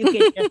where you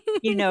could just,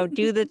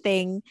 do the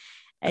thing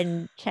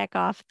and check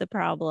off the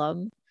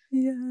problem.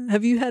 Yeah.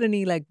 Have you had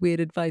any like weird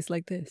advice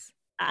like this?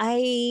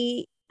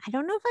 I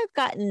don't know if I've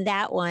gotten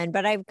that one,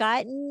 but I've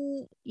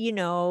gotten,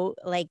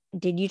 like,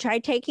 did you try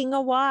taking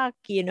a walk,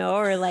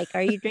 or like,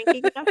 are you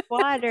drinking enough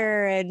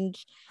water? And,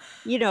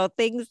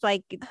 things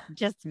like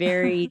just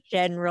very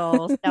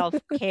general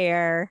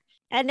self-care.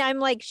 And I'm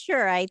like,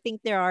 sure, I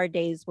think there are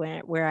days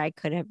where I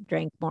could have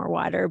drank more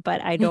water,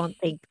 but I don't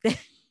think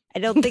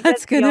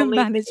that's going to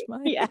manage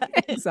my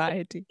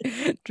anxiety.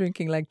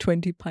 Drinking like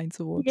 20 pints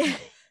of water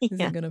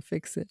isn't going to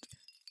fix it.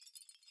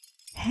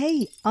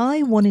 Hey,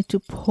 I wanted to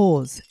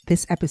pause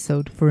this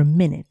episode for a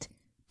minute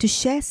to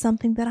share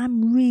something that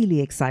I'm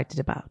really excited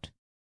about.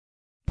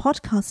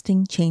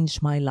 Podcasting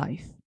changed my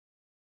life.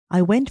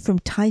 I went from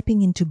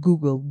typing into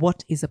Google,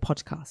 what is a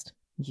podcast?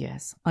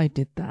 Yes, I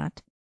did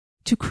that.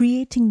 To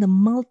creating the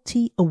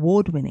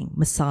multi-award-winning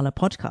Masala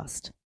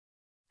podcast.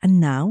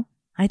 And now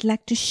I'd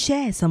like to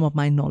share some of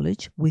my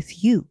knowledge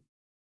with you.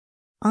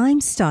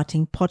 I'm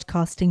starting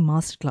podcasting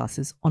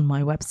masterclasses on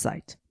my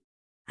website.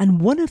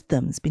 And one of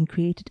them's been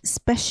created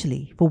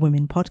especially for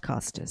women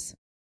podcasters.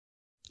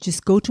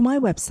 Just go to my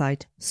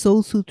website,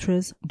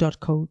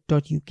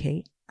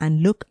 soulsutras.co.uk,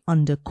 and look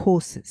under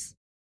courses.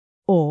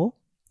 Or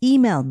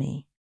email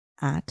me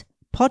at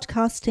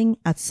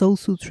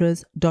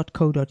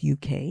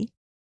podcasting@soulsutras.co.uk,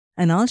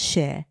 and I'll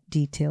share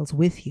details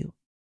with you.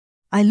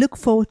 I look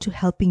forward to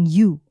helping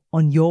you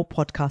on your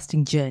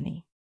podcasting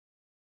journey.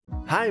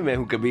 Hi, मैं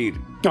हूँ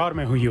कबीर. और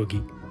मैं हूँ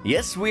योगी.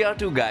 Yes, we are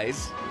two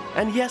guys.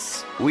 And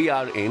yes, we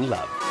are in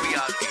love.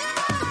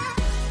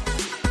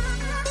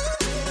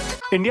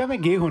 India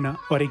में गे होना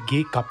और एक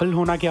गे couple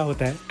होना क्या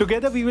होता है?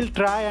 Together we will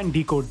try and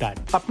decode that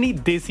अपनी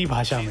देसी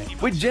भाषा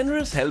में. With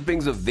generous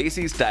helpings of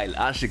Desi style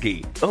Ashiki,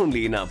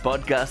 only in our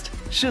podcast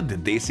Shuddh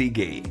Desi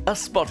Gay, a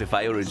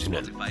Spotify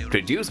original,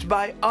 produced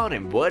by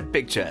RM Word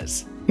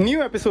Pictures.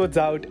 New episodes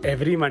out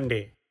every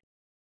Monday.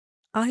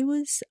 I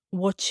was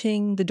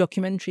watching the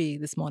documentary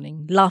this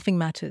morning, Laughing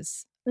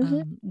Matters,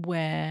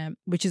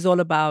 which is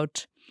all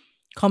about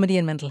comedy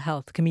and mental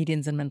health,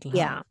 comedians and mental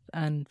health,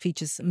 and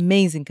features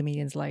amazing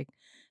comedians like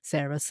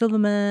Sarah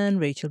Silverman,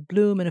 Rachel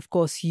Bloom, and of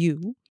course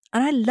you.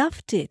 And I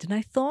loved it. And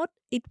I thought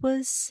it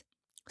was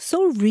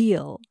so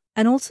real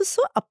and also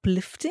so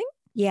uplifting.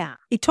 Yeah.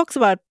 It talks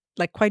about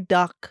like quite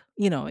dark,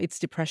 it's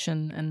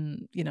depression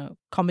and,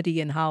 comedy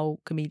and how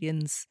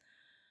comedians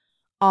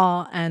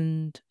are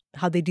and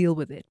how they deal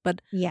with it.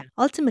 But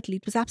ultimately,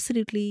 it was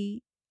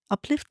absolutely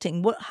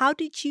uplifting. How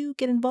did you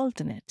get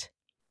involved in it?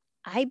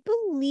 I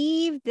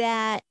believe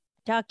that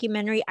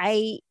documentary,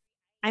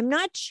 I'm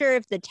not sure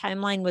if the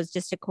timeline was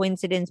just a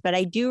coincidence, but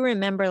I do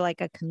remember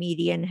like a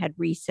comedian had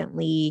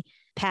recently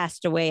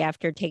passed away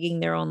after taking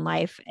their own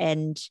life.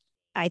 And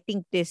I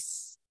think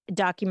this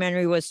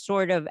documentary was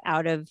sort of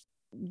out of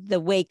the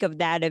wake of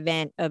that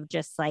event of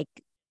just like,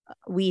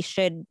 we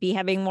should be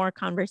having more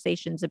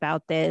conversations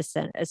about this,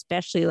 and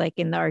especially like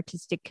in the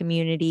artistic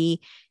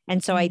community.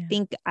 And so I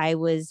think I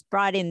was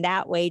brought in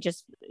that way.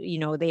 Just,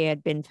 they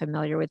had been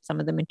familiar with some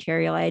of the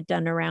material I had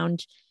done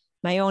around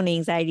my own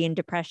anxiety and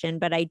depression.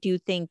 But I do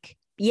think,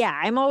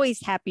 I'm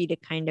always happy to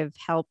kind of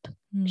help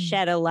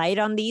shed a light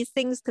on these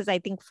things. Cause I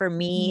think for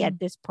me at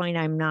this point,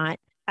 I'm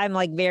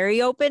like very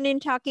open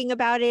in talking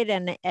about it.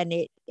 And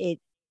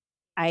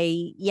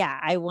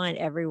I want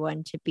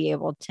everyone to be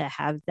able to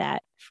have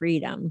that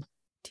freedom.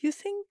 Do you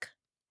think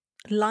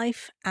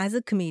life as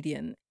a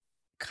comedian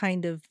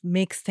kind of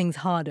makes things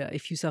harder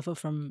if you suffer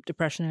from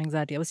depression and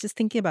anxiety? I was just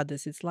thinking about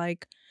this. It's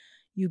like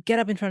you get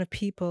up in front of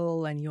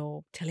people and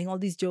you're telling all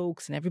these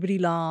jokes and everybody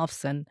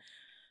laughs and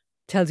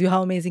tells you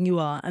how amazing you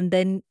are. And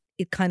then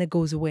it kind of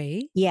goes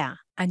away. Yeah.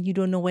 And you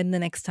don't know when the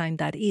next time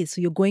that is.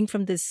 So you're going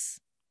from this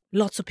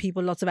lots of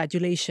people, lots of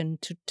adulation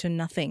to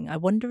nothing. I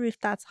wonder if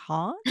that's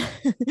hard.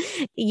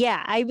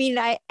 Yeah, I mean,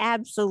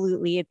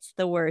 it's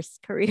the worst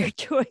career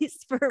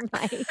choice for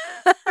my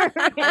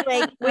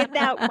like,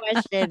 without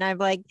question. I'm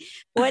like,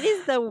 what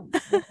is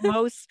the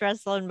most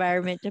stressful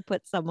environment to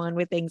put someone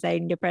with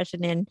anxiety and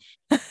depression in?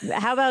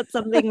 How about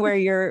something where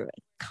you're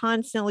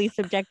constantly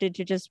subjected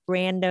to just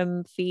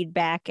random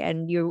feedback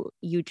and you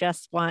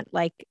just want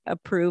like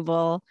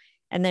approval,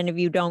 and then if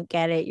you don't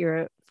get it,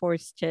 you're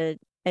forced to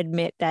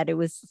admit that it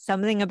was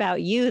something about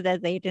you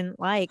that they didn't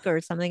like, or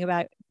something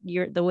about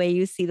the way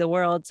you see the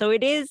world. So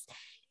it is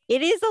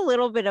a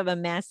little bit of a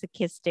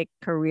masochistic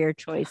career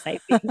choice, I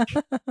think,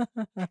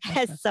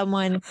 as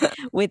someone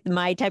with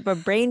my type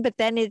of brain. But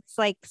then it's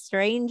like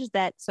strange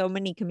that so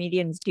many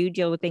comedians do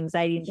deal with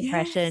anxiety and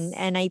depression.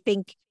 And I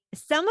think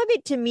some of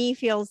it to me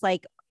feels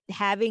like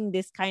having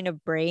this kind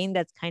of brain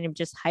that's kind of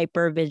just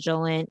hyper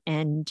vigilant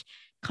and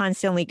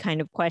constantly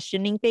kind of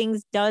questioning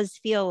things does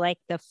feel like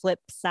the flip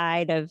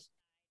side of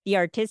the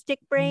artistic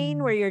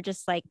brain, where you're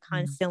just like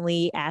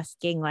constantly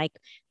asking like,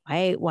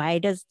 why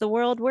does the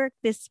world work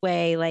this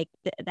way? Like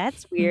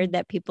that's weird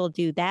that people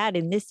do that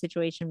in this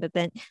situation. But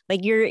then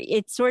like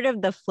it's sort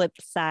of the flip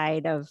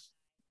side of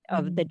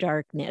the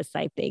darkness,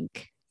 I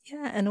think.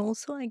 Yeah. And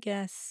also I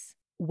guess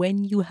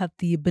when you have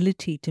the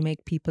ability to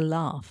make people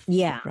laugh,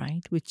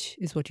 right, which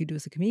is what you do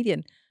as a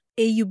comedian,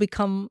 you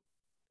become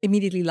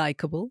immediately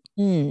likable,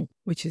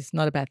 which is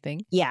not a bad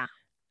thing. Yeah.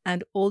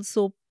 And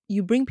also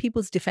you bring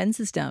people's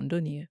defenses down,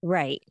 don't you?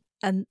 Right.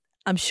 And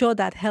I'm sure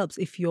that helps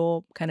if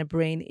your kind of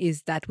brain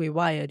is that way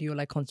wired. You're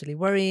like constantly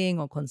worrying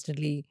or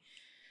constantly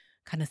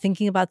kind of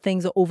thinking about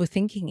things or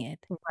overthinking it.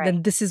 Right.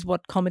 Then this is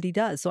what comedy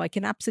does. So I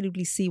can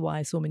absolutely see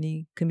why so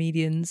many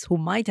comedians who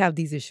might have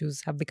these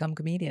issues have become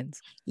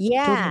comedians.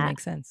 Yeah. Totally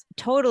makes sense.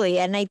 Totally.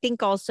 And I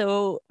think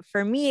also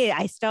for me,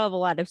 I still have a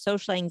lot of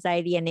social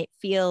anxiety, and it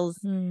feels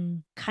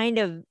kind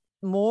of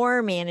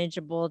more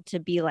manageable to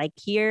be like,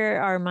 here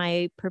are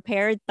my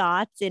prepared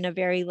thoughts in a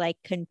very like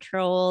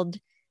controlled,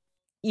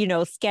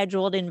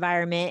 scheduled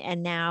environment.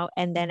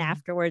 And then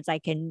afterwards I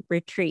can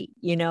retreat,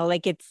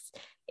 like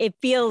it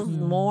feels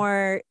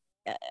more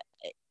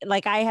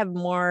like I have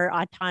more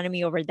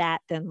autonomy over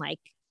that than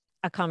like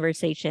a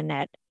conversation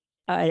at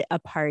a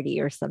party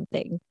or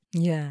something.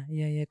 Yeah.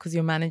 Because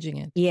you're managing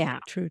it. Yeah.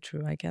 True.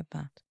 I get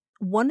that.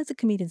 One of the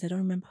comedians, I don't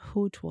remember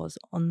who it was,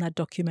 on that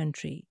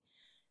documentary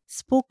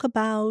spoke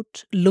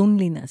about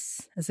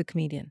loneliness as a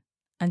comedian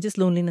and just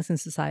loneliness in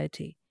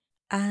society.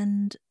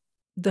 And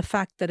the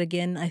fact that,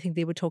 again, I think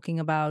they were talking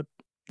about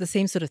the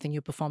same sort of thing.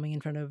 You're performing in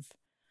front of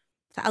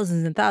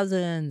thousands and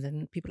thousands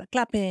and people are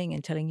clapping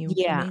and telling you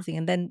amazing.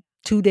 And then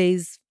 2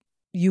 days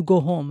you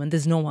go home and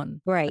there's no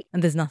one. Right.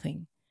 And there's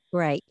nothing.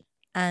 Right.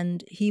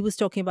 And he was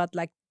talking about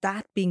like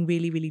that being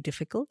really, really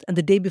difficult. And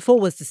the day before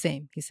was the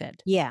same, he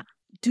said. Yeah.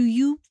 Do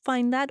you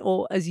find that,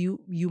 or as you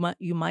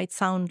might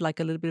sound like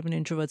a little bit of an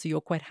introvert, so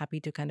you're quite happy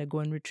to kind of go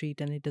and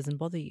retreat and it doesn't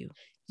bother you?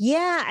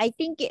 Yeah, I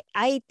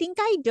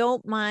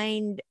don't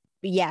mind,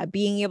 yeah,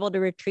 being able to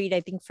retreat.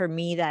 I think for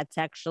me that's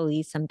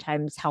actually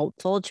sometimes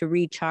helpful to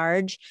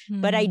recharge.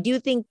 But I do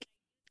think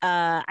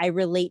I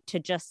relate to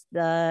just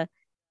the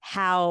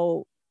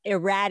how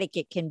erratic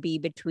it can be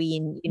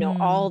between,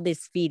 all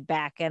this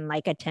feedback and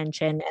like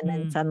attention and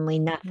then suddenly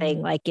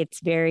nothing. Like it's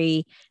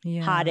very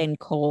hot and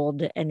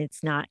cold, and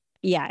it's not,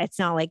 yeah, it's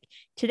not like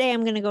today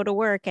I'm going to go to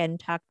work and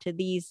talk to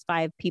these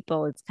 5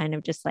 people. It's kind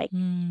of just like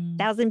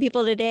 1,000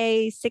 people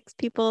today, 6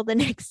 people the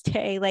next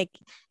day. Like,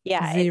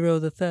 yeah. 0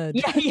 the third.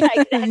 Yeah,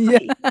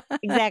 exactly.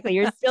 Exactly.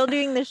 You're still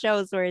doing the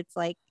shows where it's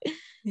like,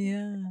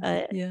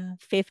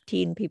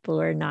 15 people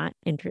who are not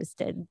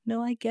interested.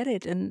 No, I get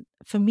it. And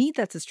for me,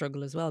 that's a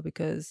struggle as well,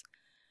 because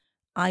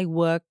I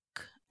work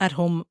at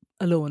home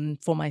alone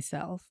for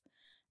myself.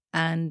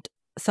 And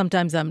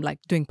sometimes I'm like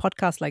doing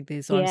podcasts like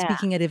this, or I'm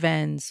speaking at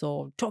events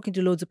or talking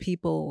to loads of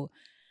people,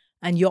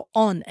 and you're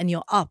on and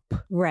you're up.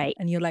 Right.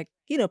 And you're like,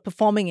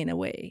 performing in a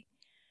way.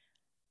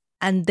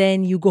 And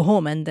then you go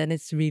home and then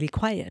it's really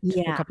quiet for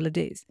a couple of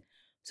days.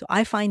 So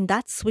I find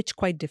that switch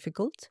quite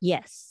difficult.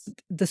 Yes.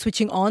 The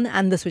switching on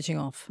and the switching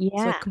off.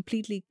 Yeah. So I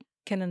completely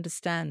can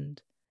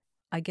understand.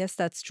 I guess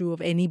that's true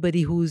of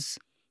anybody who's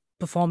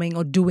performing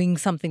or doing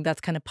something that's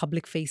kind of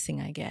public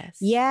facing, I guess.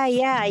 Yeah.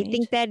 Right? I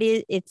think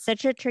it's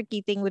such a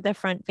tricky thing with a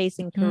front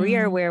facing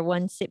career where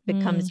once it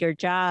becomes your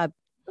job,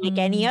 like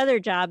any other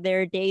job,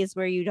 there are days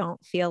where you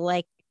don't feel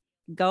like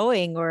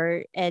going,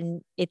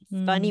 and it's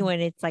funny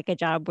when it's like a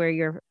job where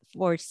you're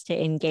forced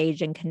to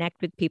engage and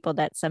connect with people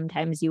that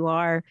sometimes you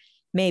are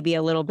maybe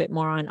a little bit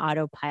more on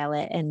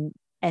autopilot,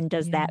 and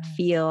does that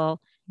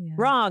feel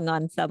wrong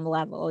on some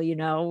level,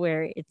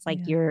 where it's like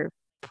you're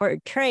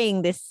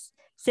portraying this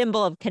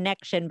symbol of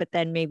connection, but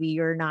then maybe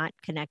you're not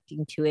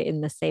connecting to it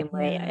in the same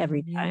way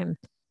every time.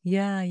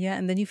 Yeah.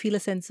 And then you feel a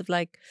sense of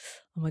like,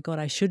 oh my God,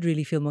 I should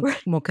really feel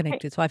more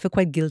connected. So I feel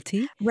quite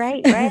guilty.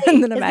 Right.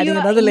 And then I'm adding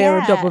another layer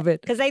on top of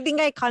it. Because I think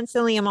I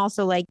constantly am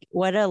also like,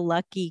 what a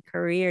lucky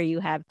career you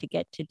have to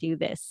get to do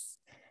this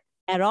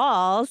at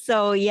all.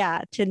 So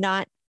yeah, to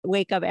not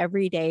wake up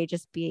every day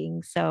just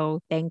being so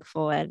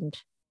thankful and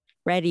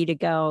ready to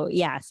go,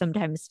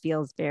 sometimes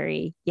feels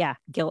very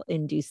guilt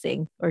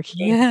inducing or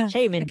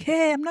shame like,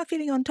 hey, I'm not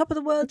feeling on top of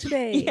the world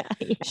today.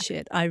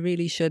 Shit, I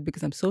really should,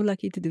 because I'm so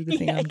lucky to do the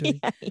thing I'm doing.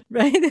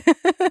 Right.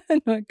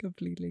 No, I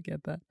completely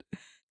get that.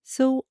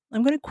 So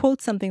I'm going to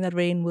quote something that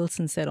Rainn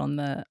Wilson said on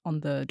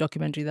the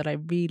documentary that it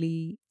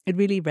really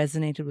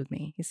resonated with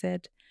me. He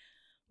said,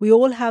 we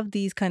all have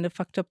these kind of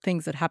fucked up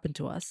things that happen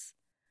to us.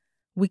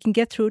 We can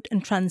get through it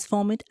and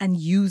transform it and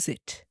use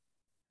it.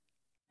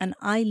 And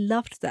I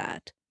loved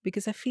that,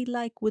 because I feel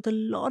like with a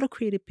lot of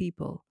creative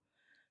people,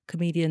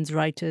 comedians,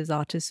 writers,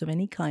 artists of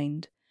any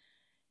kind,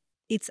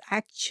 it's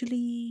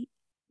actually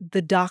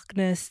the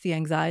darkness, the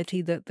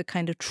anxiety, the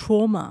kind of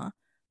trauma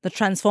that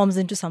transforms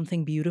into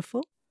something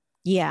beautiful.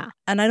 Yeah.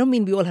 And I don't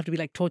mean we all have to be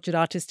like tortured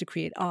artists to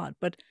create art,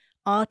 but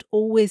art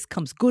always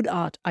comes, good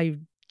art, I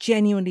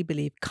genuinely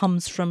believe,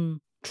 comes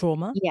from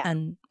trauma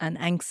and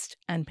angst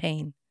and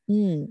pain.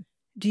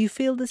 Do you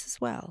feel this as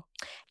well?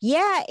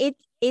 Yeah,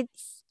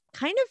 it's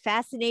kind of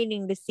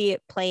fascinating to see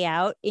it play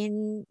out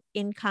in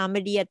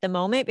comedy at the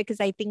moment, because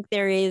I think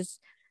there is,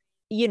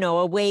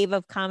 a wave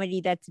of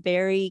comedy that's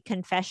very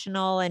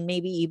confessional and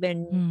maybe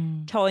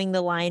even towing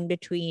the line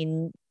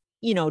between,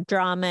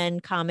 drama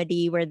and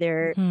comedy, where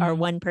there are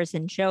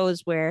one-person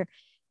shows where,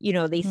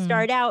 they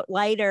start out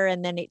lighter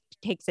and then it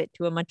takes it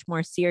to a much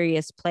more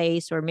serious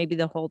place, or maybe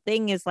the whole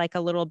thing is like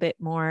a little bit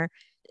more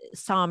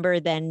somber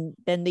than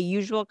the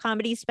usual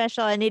comedy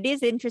special. And it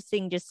is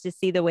interesting just to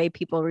see the way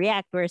people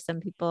react, where some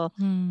people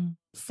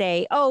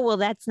say, oh, well,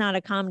 that's not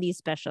a comedy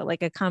special.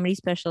 Like a comedy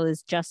special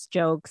is just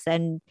jokes.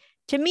 And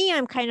to me,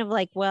 I'm kind of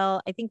like,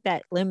 well, I think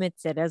that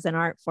limits it as an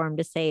art form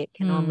to say it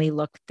can only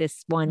look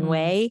this one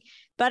way.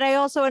 But I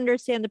also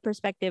understand the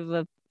perspective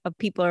of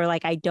people who are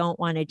like, I don't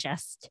want to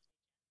just,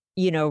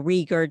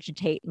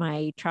 regurgitate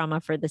my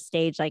trauma for the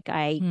stage. Like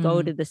I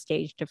go to the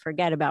stage to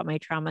forget about my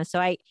trauma. So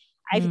I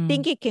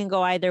think it can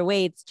go either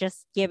way. It's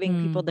just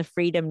giving people the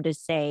freedom to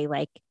say,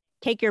 like,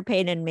 take your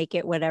pain and make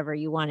it whatever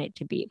you want it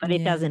to be, but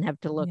it doesn't have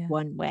to look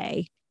one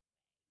way.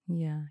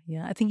 Yeah.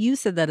 I think you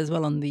said that as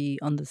well on the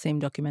same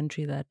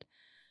documentary, that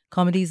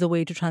comedy is a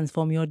way to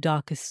transform your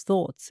darkest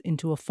thoughts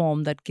into a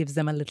form that gives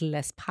them a little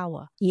less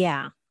power.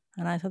 Yeah.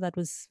 And I thought that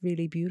was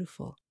really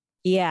beautiful.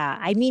 Yeah.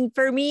 I mean,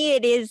 for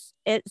me,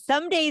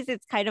 some days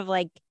it's kind of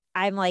like,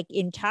 I'm like,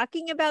 in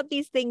talking about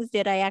these things,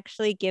 did I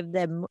actually give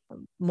them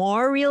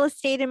more real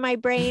estate in my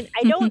brain?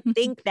 I don't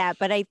think that,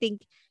 but I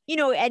think,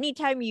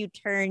 anytime you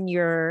turn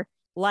your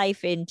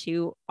life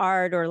into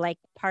art or like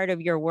part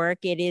of your work,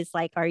 it is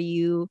like, are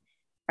you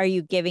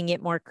giving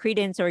it more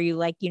credence, or are you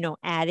like,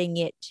 adding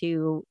it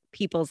to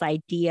people's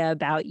idea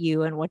about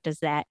you? And what does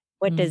that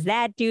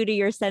do to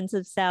your sense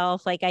of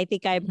self? Like, I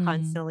think I'm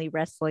constantly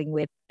wrestling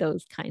with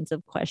those kinds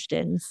of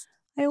questions.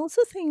 I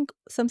also think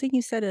something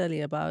you said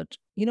earlier about,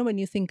 when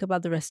you think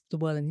about the rest of the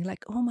world and you're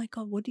like, oh my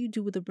God, what do you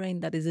do with a brain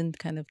that isn't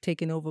kind of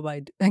taken over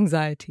by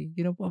anxiety?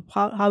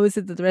 How is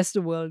it that the rest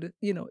of the world,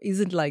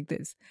 isn't like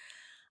this?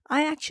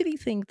 I actually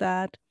think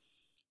that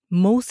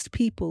most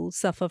people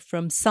suffer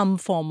from some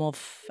form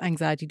of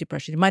anxiety,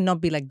 depression. It might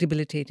not be like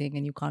debilitating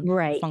and you can't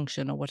Right.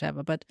 function or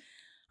whatever, but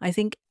I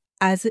think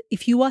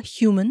if you are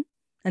human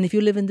and if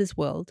you live in this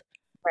world,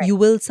 Right. you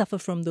will suffer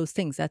from those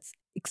things. That's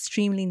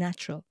extremely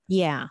natural.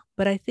 Yeah.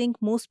 But I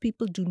think most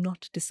people do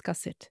not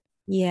discuss it.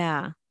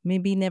 Yeah.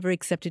 Maybe never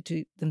accept it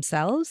to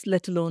themselves,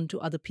 let alone to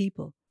other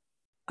people.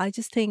 I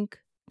just think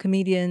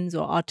comedians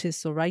or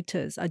artists or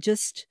writers are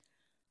just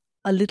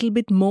a little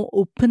bit more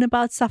open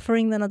about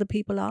suffering than other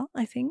people are,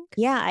 I think.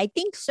 Yeah, I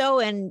think so.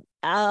 And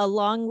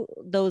along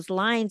those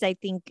lines, I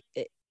think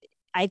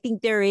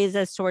there is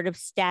a sort of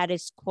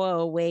status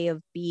quo way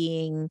of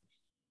being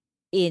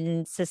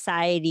in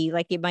society.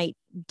 Like it might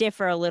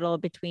differ a little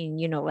between,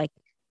 like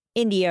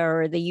India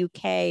or the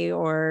UK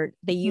or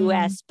the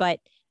US, but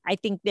I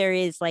think there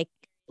is like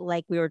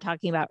we were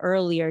talking about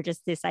earlier,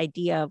 just this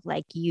idea of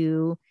like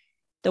the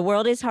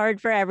world is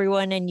hard for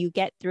everyone and you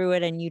get through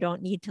it and you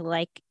don't need to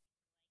like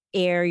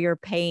air your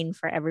pain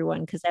for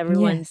everyone because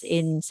everyone's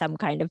in some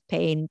kind of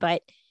pain.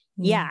 But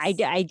yeah,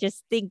 I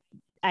just think,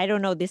 I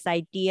don't know, this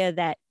idea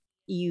that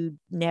you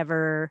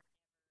never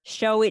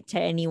show it to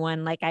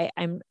anyone. Like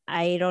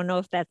I don't know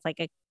if that's like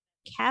a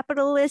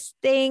capitalist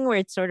thing where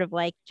it's sort of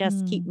like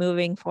just keep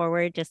moving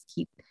forward, just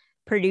keep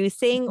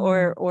producing,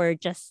 or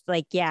just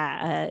like,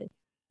 yeah,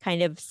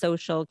 kind of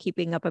social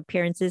keeping up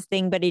appearances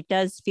thing. But it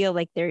does feel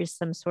like there's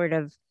some sort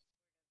of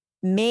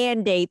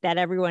mandate that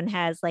everyone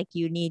has, like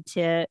you need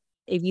to,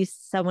 if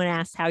someone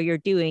asks how you're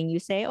doing, you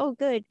say, oh,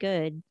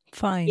 good,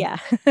 fine. Yeah.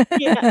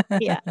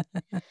 Yeah.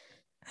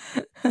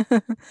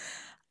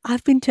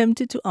 I've been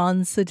tempted to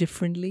answer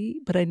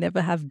differently, but I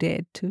never have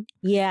dared to.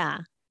 Yeah.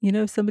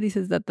 If somebody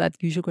says that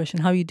usual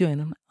question, how are you doing?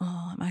 I'm like,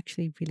 oh, I'm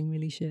actually feeling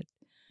really shit.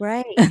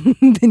 Right.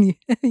 And then,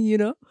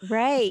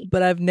 right.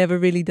 But I've never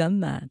really done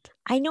that.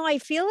 I know. I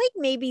feel like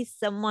maybe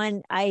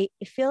I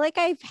feel like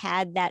I've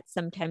had that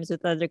sometimes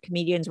with other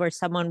comedians where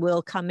someone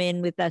will come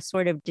in with a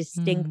sort of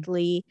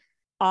distinctly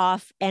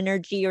off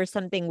energy or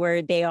something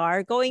where they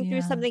are going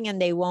through something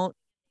and they won't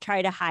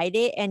try to hide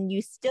it. And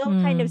you still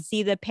kind of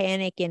see the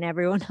panic in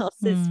everyone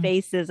else's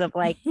faces of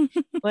like,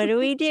 what do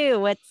we do?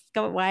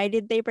 Why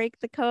did they break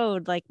the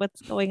code? Like,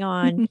 what's going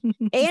on?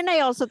 And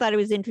I also thought it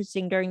was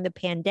interesting during the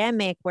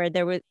pandemic where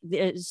there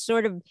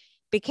sort of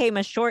became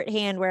a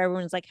shorthand where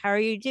everyone's like, how are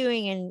you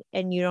doing?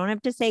 And you don't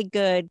have to say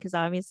good because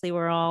obviously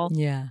we're all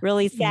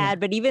really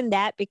sad. But even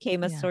that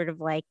became a sort of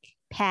like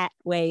pat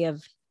way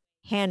of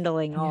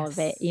handling all of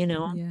it,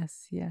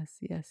 Yes.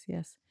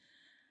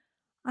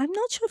 I'm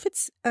not sure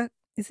if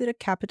is it a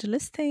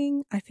capitalist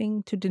thing, I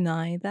think, to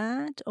deny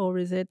that? Or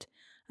is it,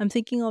 I'm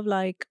thinking of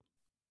like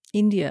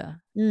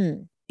India,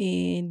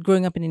 in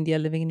growing up in India,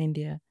 living in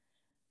India.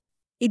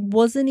 It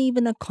wasn't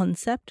even a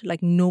concept.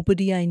 Like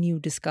nobody I knew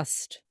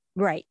discussed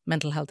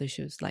mental health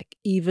issues. Like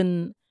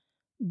even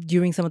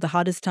during some of the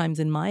hardest times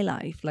in my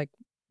life, like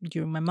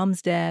during my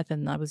mum's death,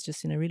 and I was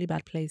just in a really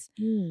bad place.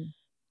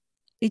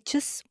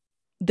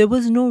 There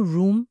was no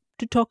room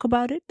to talk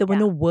about it. There were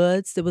no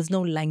words. There was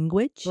no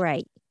language.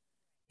 Right.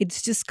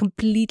 It's just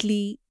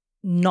completely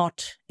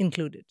not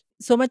included.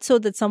 So much so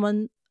that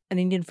an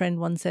Indian friend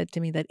once said to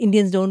me that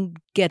Indians don't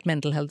get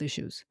mental health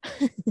issues.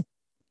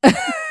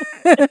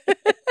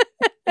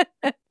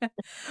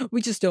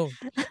 We just don't.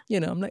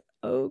 I'm like,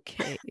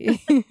 okay.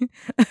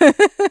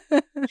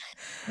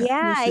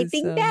 Yeah, I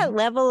think that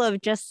level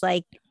of just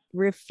like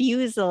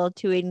refusal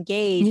to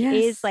engage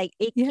is like,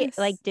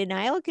 like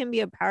denial can be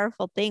a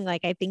powerful thing.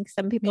 Like I think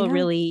some people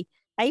really,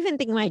 I even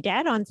think my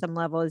dad on some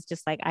level is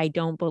just like, I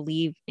don't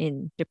believe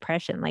in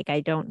depression. Like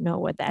I don't know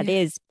what that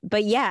is.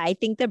 But yeah, I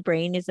think the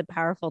brain is a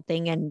powerful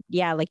thing. And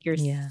yeah, like you're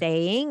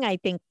saying, I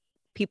think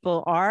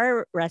people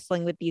are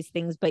wrestling with these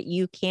things, but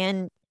you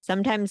can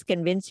sometimes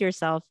convince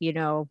yourself,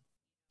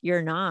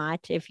 you're not,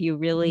 if you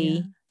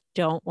really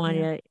don't want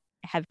to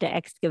have to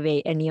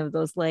excavate any of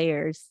those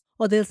layers.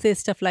 Or they'll say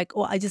stuff like,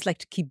 oh, I just like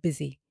to keep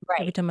busy.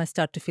 Every time I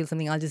start to feel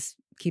something, I'll just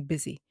keep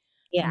busy.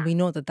 Yeah. And we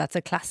know that that's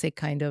a classic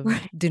kind of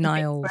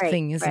denial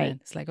thing, isn't it?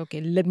 It's like,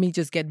 okay, let me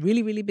just get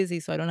really, really busy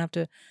so I don't have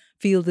to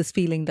feel this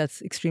feeling that's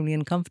extremely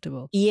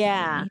uncomfortable.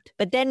 Yeah. Right?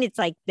 But then it's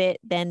like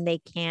then they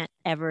can't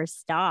ever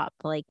stop.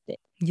 Like,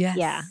 yes.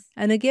 Yeah.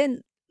 And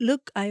again,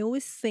 look, I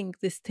always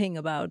think this thing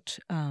about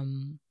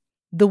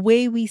the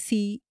way we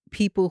see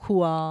people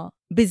who are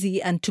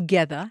busy and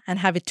together and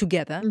have it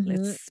together,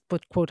 let's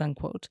put quote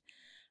unquote.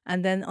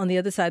 And then on the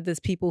other side,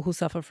 there's people who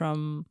suffer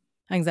from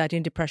anxiety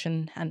and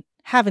depression and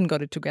haven't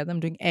got it together. I'm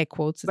doing air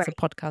quotes. It's a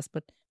podcast,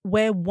 but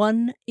where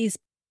one is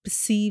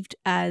perceived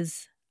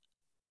as,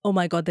 oh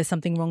my God, there's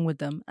something wrong with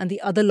them. And the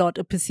other lot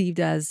are perceived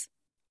as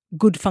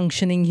good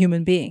functioning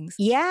human beings.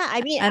 Yeah.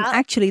 I mean, and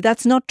actually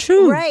that's not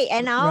true. Right.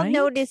 And I'll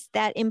notice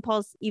that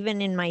impulse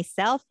even in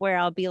myself where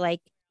I'll be like,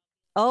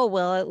 Oh,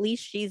 well, at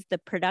least she's the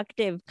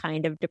productive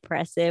kind of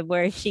depressive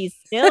where she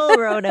still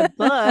wrote a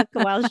book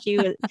while she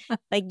was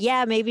like,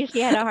 yeah, maybe she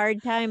had a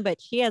hard time,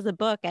 but she has a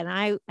book and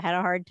I had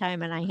a hard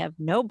time and I have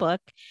no book.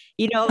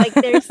 Like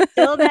there's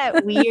still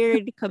that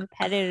weird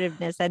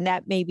competitiveness. And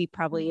that maybe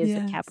probably is a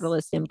Yes.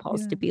 capitalist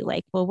impulse Yeah. to be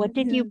like, well, what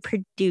did you Yes.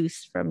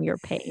 produce from your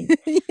pain?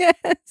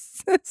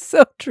 Yes,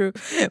 so true.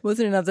 It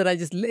wasn't enough that I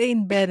just lay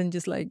in bed and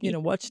just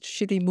watched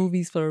shitty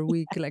movies for a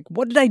week. Like,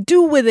 what did I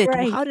do with it?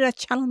 Right, How did I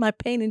channel my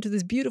pain into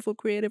this beautiful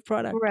creative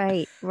product?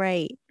 right,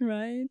 right.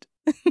 Right?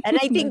 And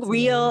I think That's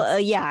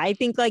hilarious. I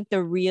think like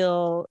the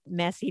real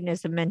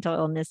messiness of mental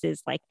illness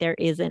is like there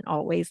isn't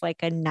always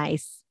like a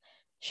nice,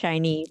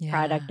 shiny Yeah.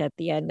 product at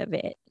the end of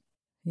it.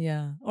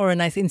 Yeah. Or a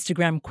nice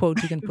Instagram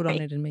quote you can put on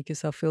Right, it and make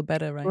yourself feel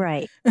better, right?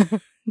 right.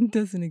 It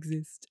doesn't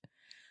exist.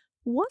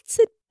 What's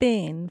it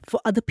been for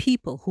other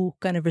people who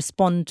kind of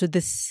respond to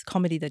this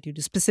comedy that you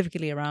do,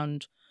 specifically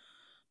around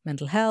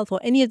mental health or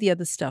any of the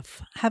other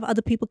stuff? Have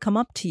other people come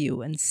up to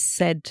you and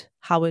said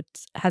how it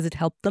has it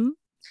helped them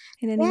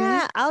in any way?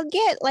 Yeah,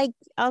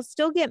 I'll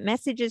still get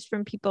messages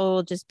from people who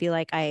will just be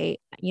like, I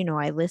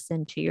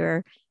listened to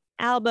your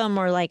album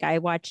or like I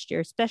watched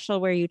your special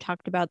where you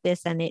talked about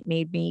this and it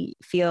made me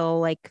feel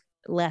like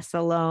less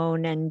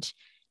alone. And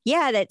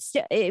yeah,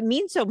 it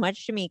means so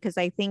much to me because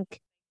I think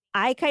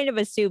I kind of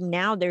assume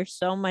now there's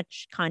so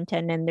much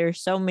content and there's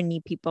so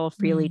many people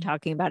freely Mm.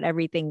 talking about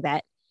everything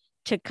that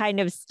to kind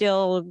of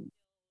still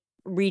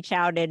reach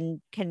out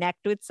and connect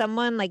with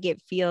someone, like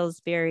it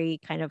feels very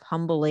kind of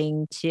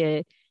humbling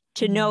to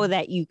know Mm.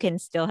 that you can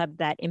still have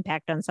that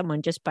impact on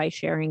someone just by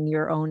sharing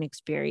your own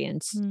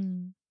experience.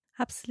 Mm.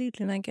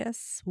 Absolutely. And I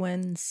guess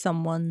when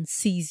someone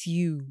sees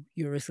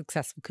you're a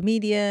successful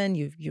comedian,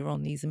 you're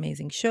on these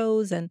amazing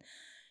shows, and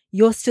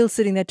you're still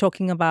sitting there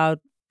talking about,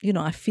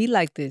 I feel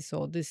like this,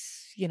 or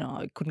this,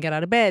 I couldn't get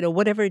out of bed, or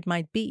whatever it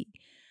might be.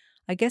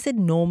 I guess it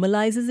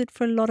normalizes it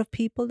for a lot of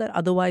people that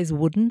otherwise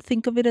wouldn't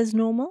think of it as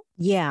normal,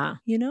 Yeah.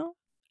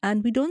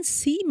 And we don't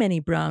see many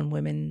brown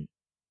women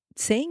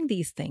saying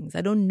these things.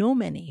 I don't know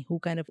many who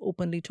kind of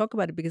openly talk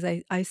about it because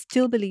I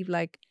still believe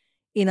like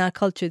in our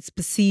culture, it's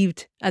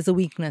perceived as a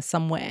weakness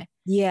somewhere.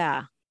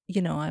 Yeah.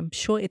 I'm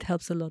sure it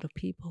helps a lot of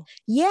people.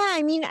 Yeah.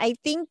 I mean, I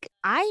think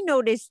I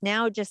notice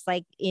now just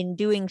like in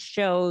doing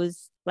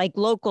shows, like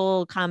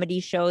local comedy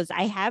shows,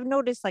 I have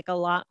noticed like a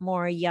lot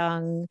more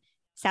young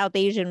South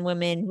Asian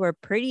women who are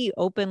pretty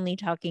openly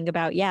talking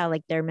about, yeah,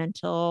 like their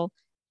mental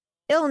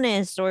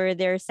illness or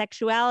their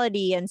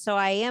sexuality. And so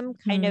I am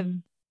kind of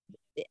Mm.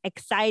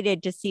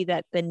 excited to see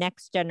that the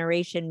next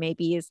generation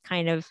maybe is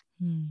kind of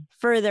Mm.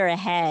 further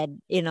ahead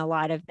in a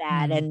lot of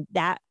that. Mm. And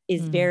that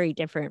is Mm. very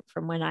different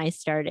from when I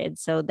started.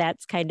 So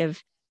that's kind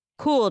of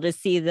cool to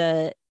see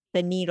the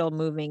needle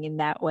moving in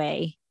that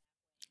way.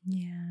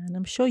 Yeah, and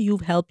I'm sure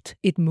you've helped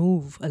it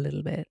move a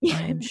little bit.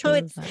 I am No, sure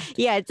of that.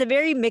 it's a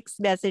very mixed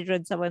message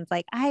when someone's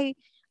like,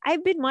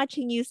 I've been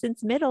watching you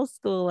since middle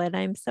school and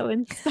I'm so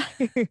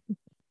inspired.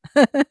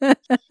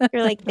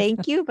 You're like,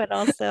 thank you, but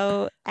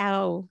also,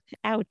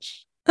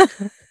 ouch.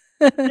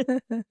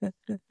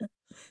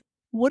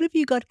 What have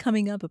you got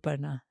coming up,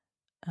 Aparna,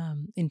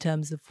 in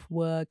terms of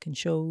work and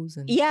shows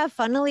and? Yeah,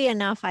 funnily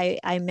enough,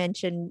 I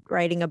mentioned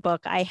writing a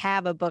book. I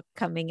have a book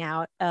coming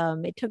out.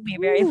 It took me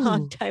a very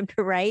long Ooh. time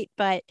to write,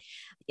 but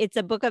it's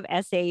a book of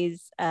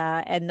essays,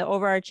 and the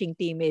overarching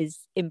theme is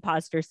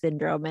imposter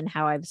syndrome and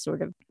how I've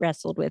sort of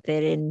wrestled with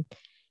it in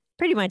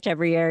pretty much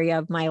every area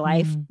of my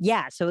life. Mm.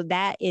 Yeah, so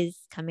that is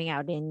coming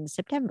out in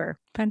September.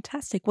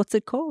 Fantastic. What's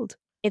it called?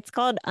 It's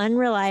called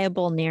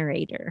Unreliable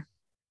Narrator.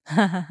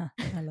 I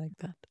like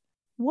that.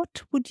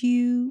 What would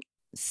you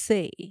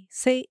say?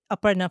 Say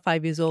Aparna,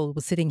 5 years old,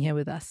 was sitting here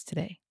with us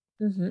today,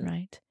 Mhm.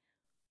 right?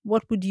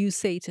 What would you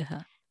say to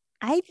her?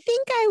 I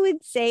think I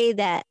would say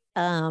that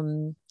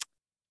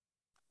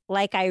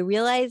like I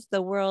realize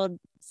the world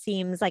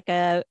seems like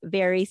a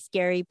very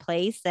scary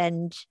place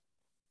and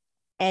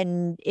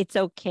it's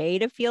okay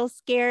to feel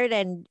scared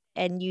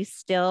and you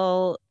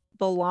still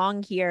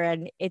belong here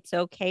and it's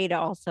okay to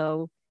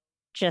also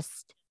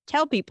just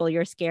tell people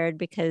you're scared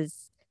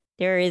because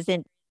there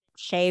isn't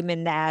shame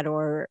in that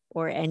or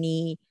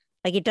any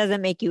like it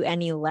doesn't make you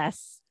any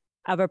less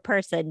of a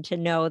person to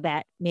know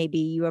that maybe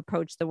you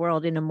approach the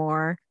world in a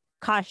more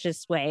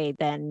cautious way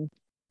than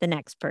the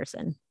next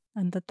person.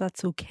 And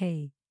that's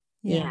okay.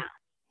 Yeah.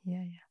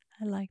 Yeah.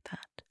 I like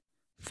that.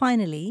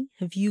 Finally,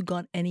 have you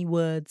got any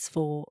words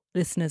for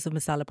listeners of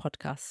Masala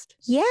Podcast?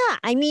 Yeah.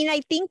 I mean, I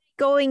think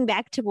going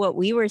back to what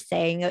we were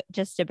saying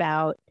just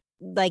about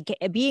like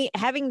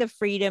having the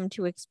freedom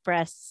to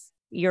express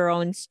your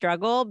own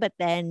struggle, but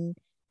then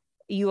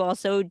you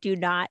also do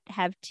not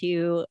have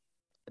to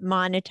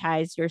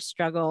monetize your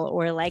struggle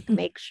or like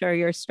make sure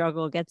your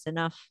struggle gets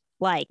enough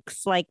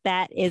likes. Like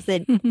that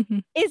isn't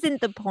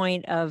the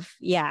point of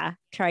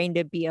trying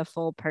to be a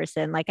full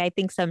person. Like I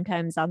think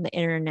sometimes on the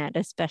internet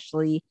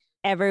especially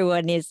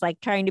everyone is like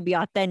trying to be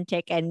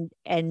authentic and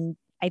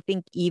I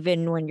think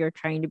even when you're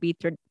trying to be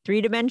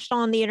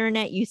three-dimensional on the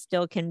internet, you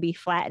still can be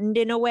flattened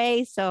in a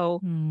way. So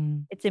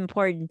it's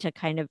important to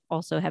kind of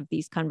also have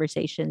these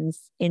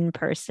conversations in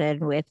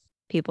person with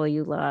people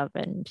you love.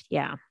 And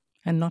yeah.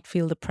 And not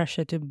feel the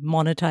pressure to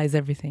monetize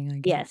everything, I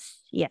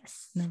guess.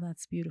 Yes. No,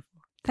 that's beautiful.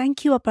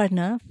 Thank you,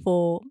 Aparna,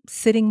 for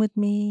sitting with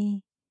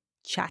me,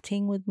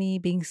 chatting with me,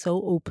 being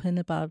so open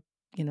about,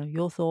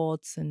 your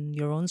thoughts and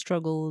your own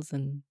struggles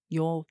and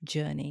your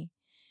journey.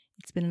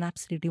 It's been an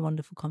absolutely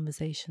wonderful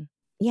conversation.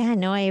 Yeah,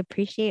 no, I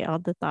appreciate all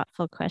the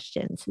thoughtful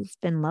questions. It's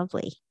been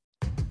lovely.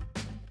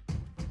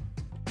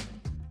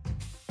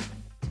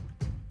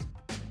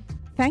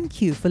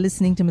 Thank you for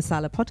listening to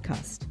Masala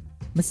Podcast.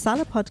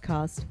 Masala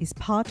Podcast is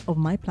part of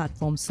my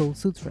platform Soul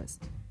Sutras,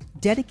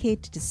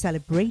 dedicated to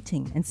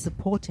celebrating and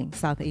supporting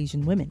South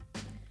Asian women.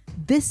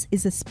 This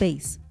is a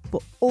space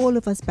for all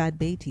of us bad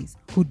betis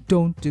who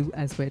don't do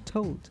as we're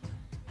told.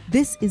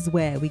 This is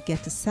where we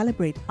get to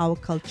celebrate our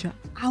culture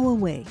our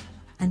way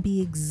and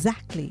be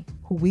exactly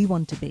who we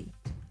want to be.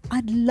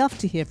 I'd love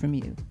to hear from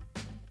you.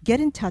 Get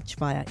in touch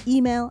via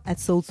email at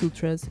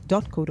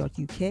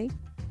soulsutras.co.uk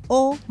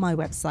or my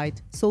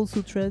website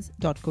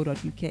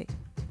soulsutras.co.uk.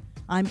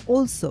 I'm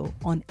also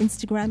on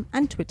Instagram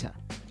and Twitter.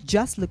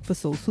 Just look for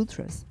Soul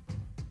Sutras.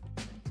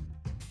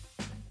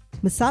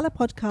 Masala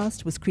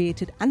Podcast was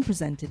created and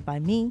presented by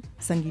me,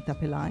 Sangeeta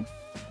Pillai,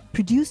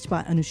 produced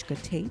by Anushka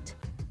Tate,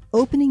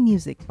 opening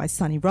music by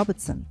Sunny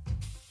Robertson.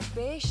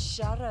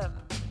 Besharam,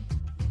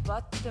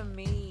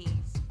 Badtameez,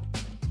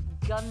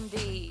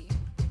 Gandhi,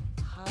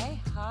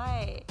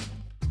 Hi,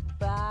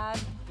 Bad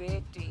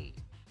Beti.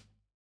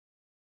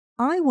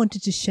 I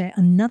wanted to share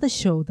another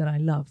show that I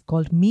love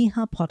called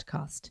Miha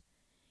Podcast.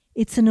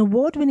 It's an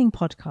award-winning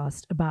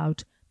podcast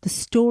about the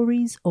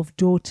stories of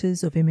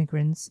daughters of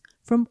immigrants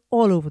from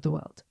all over the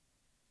world.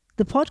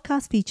 The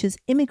podcast features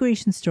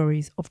immigration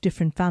stories of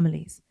different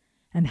families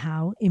and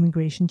how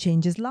immigration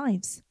changes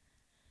lives.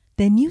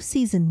 Their new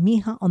season,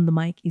 Miha on the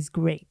Mic, is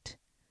great.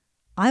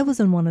 I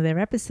was on one of their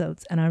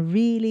episodes and I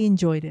really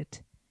enjoyed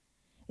it.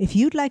 If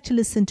you'd like to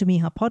listen to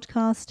Miha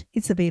Podcast,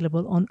 it's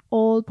available on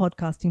all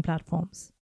podcasting platforms.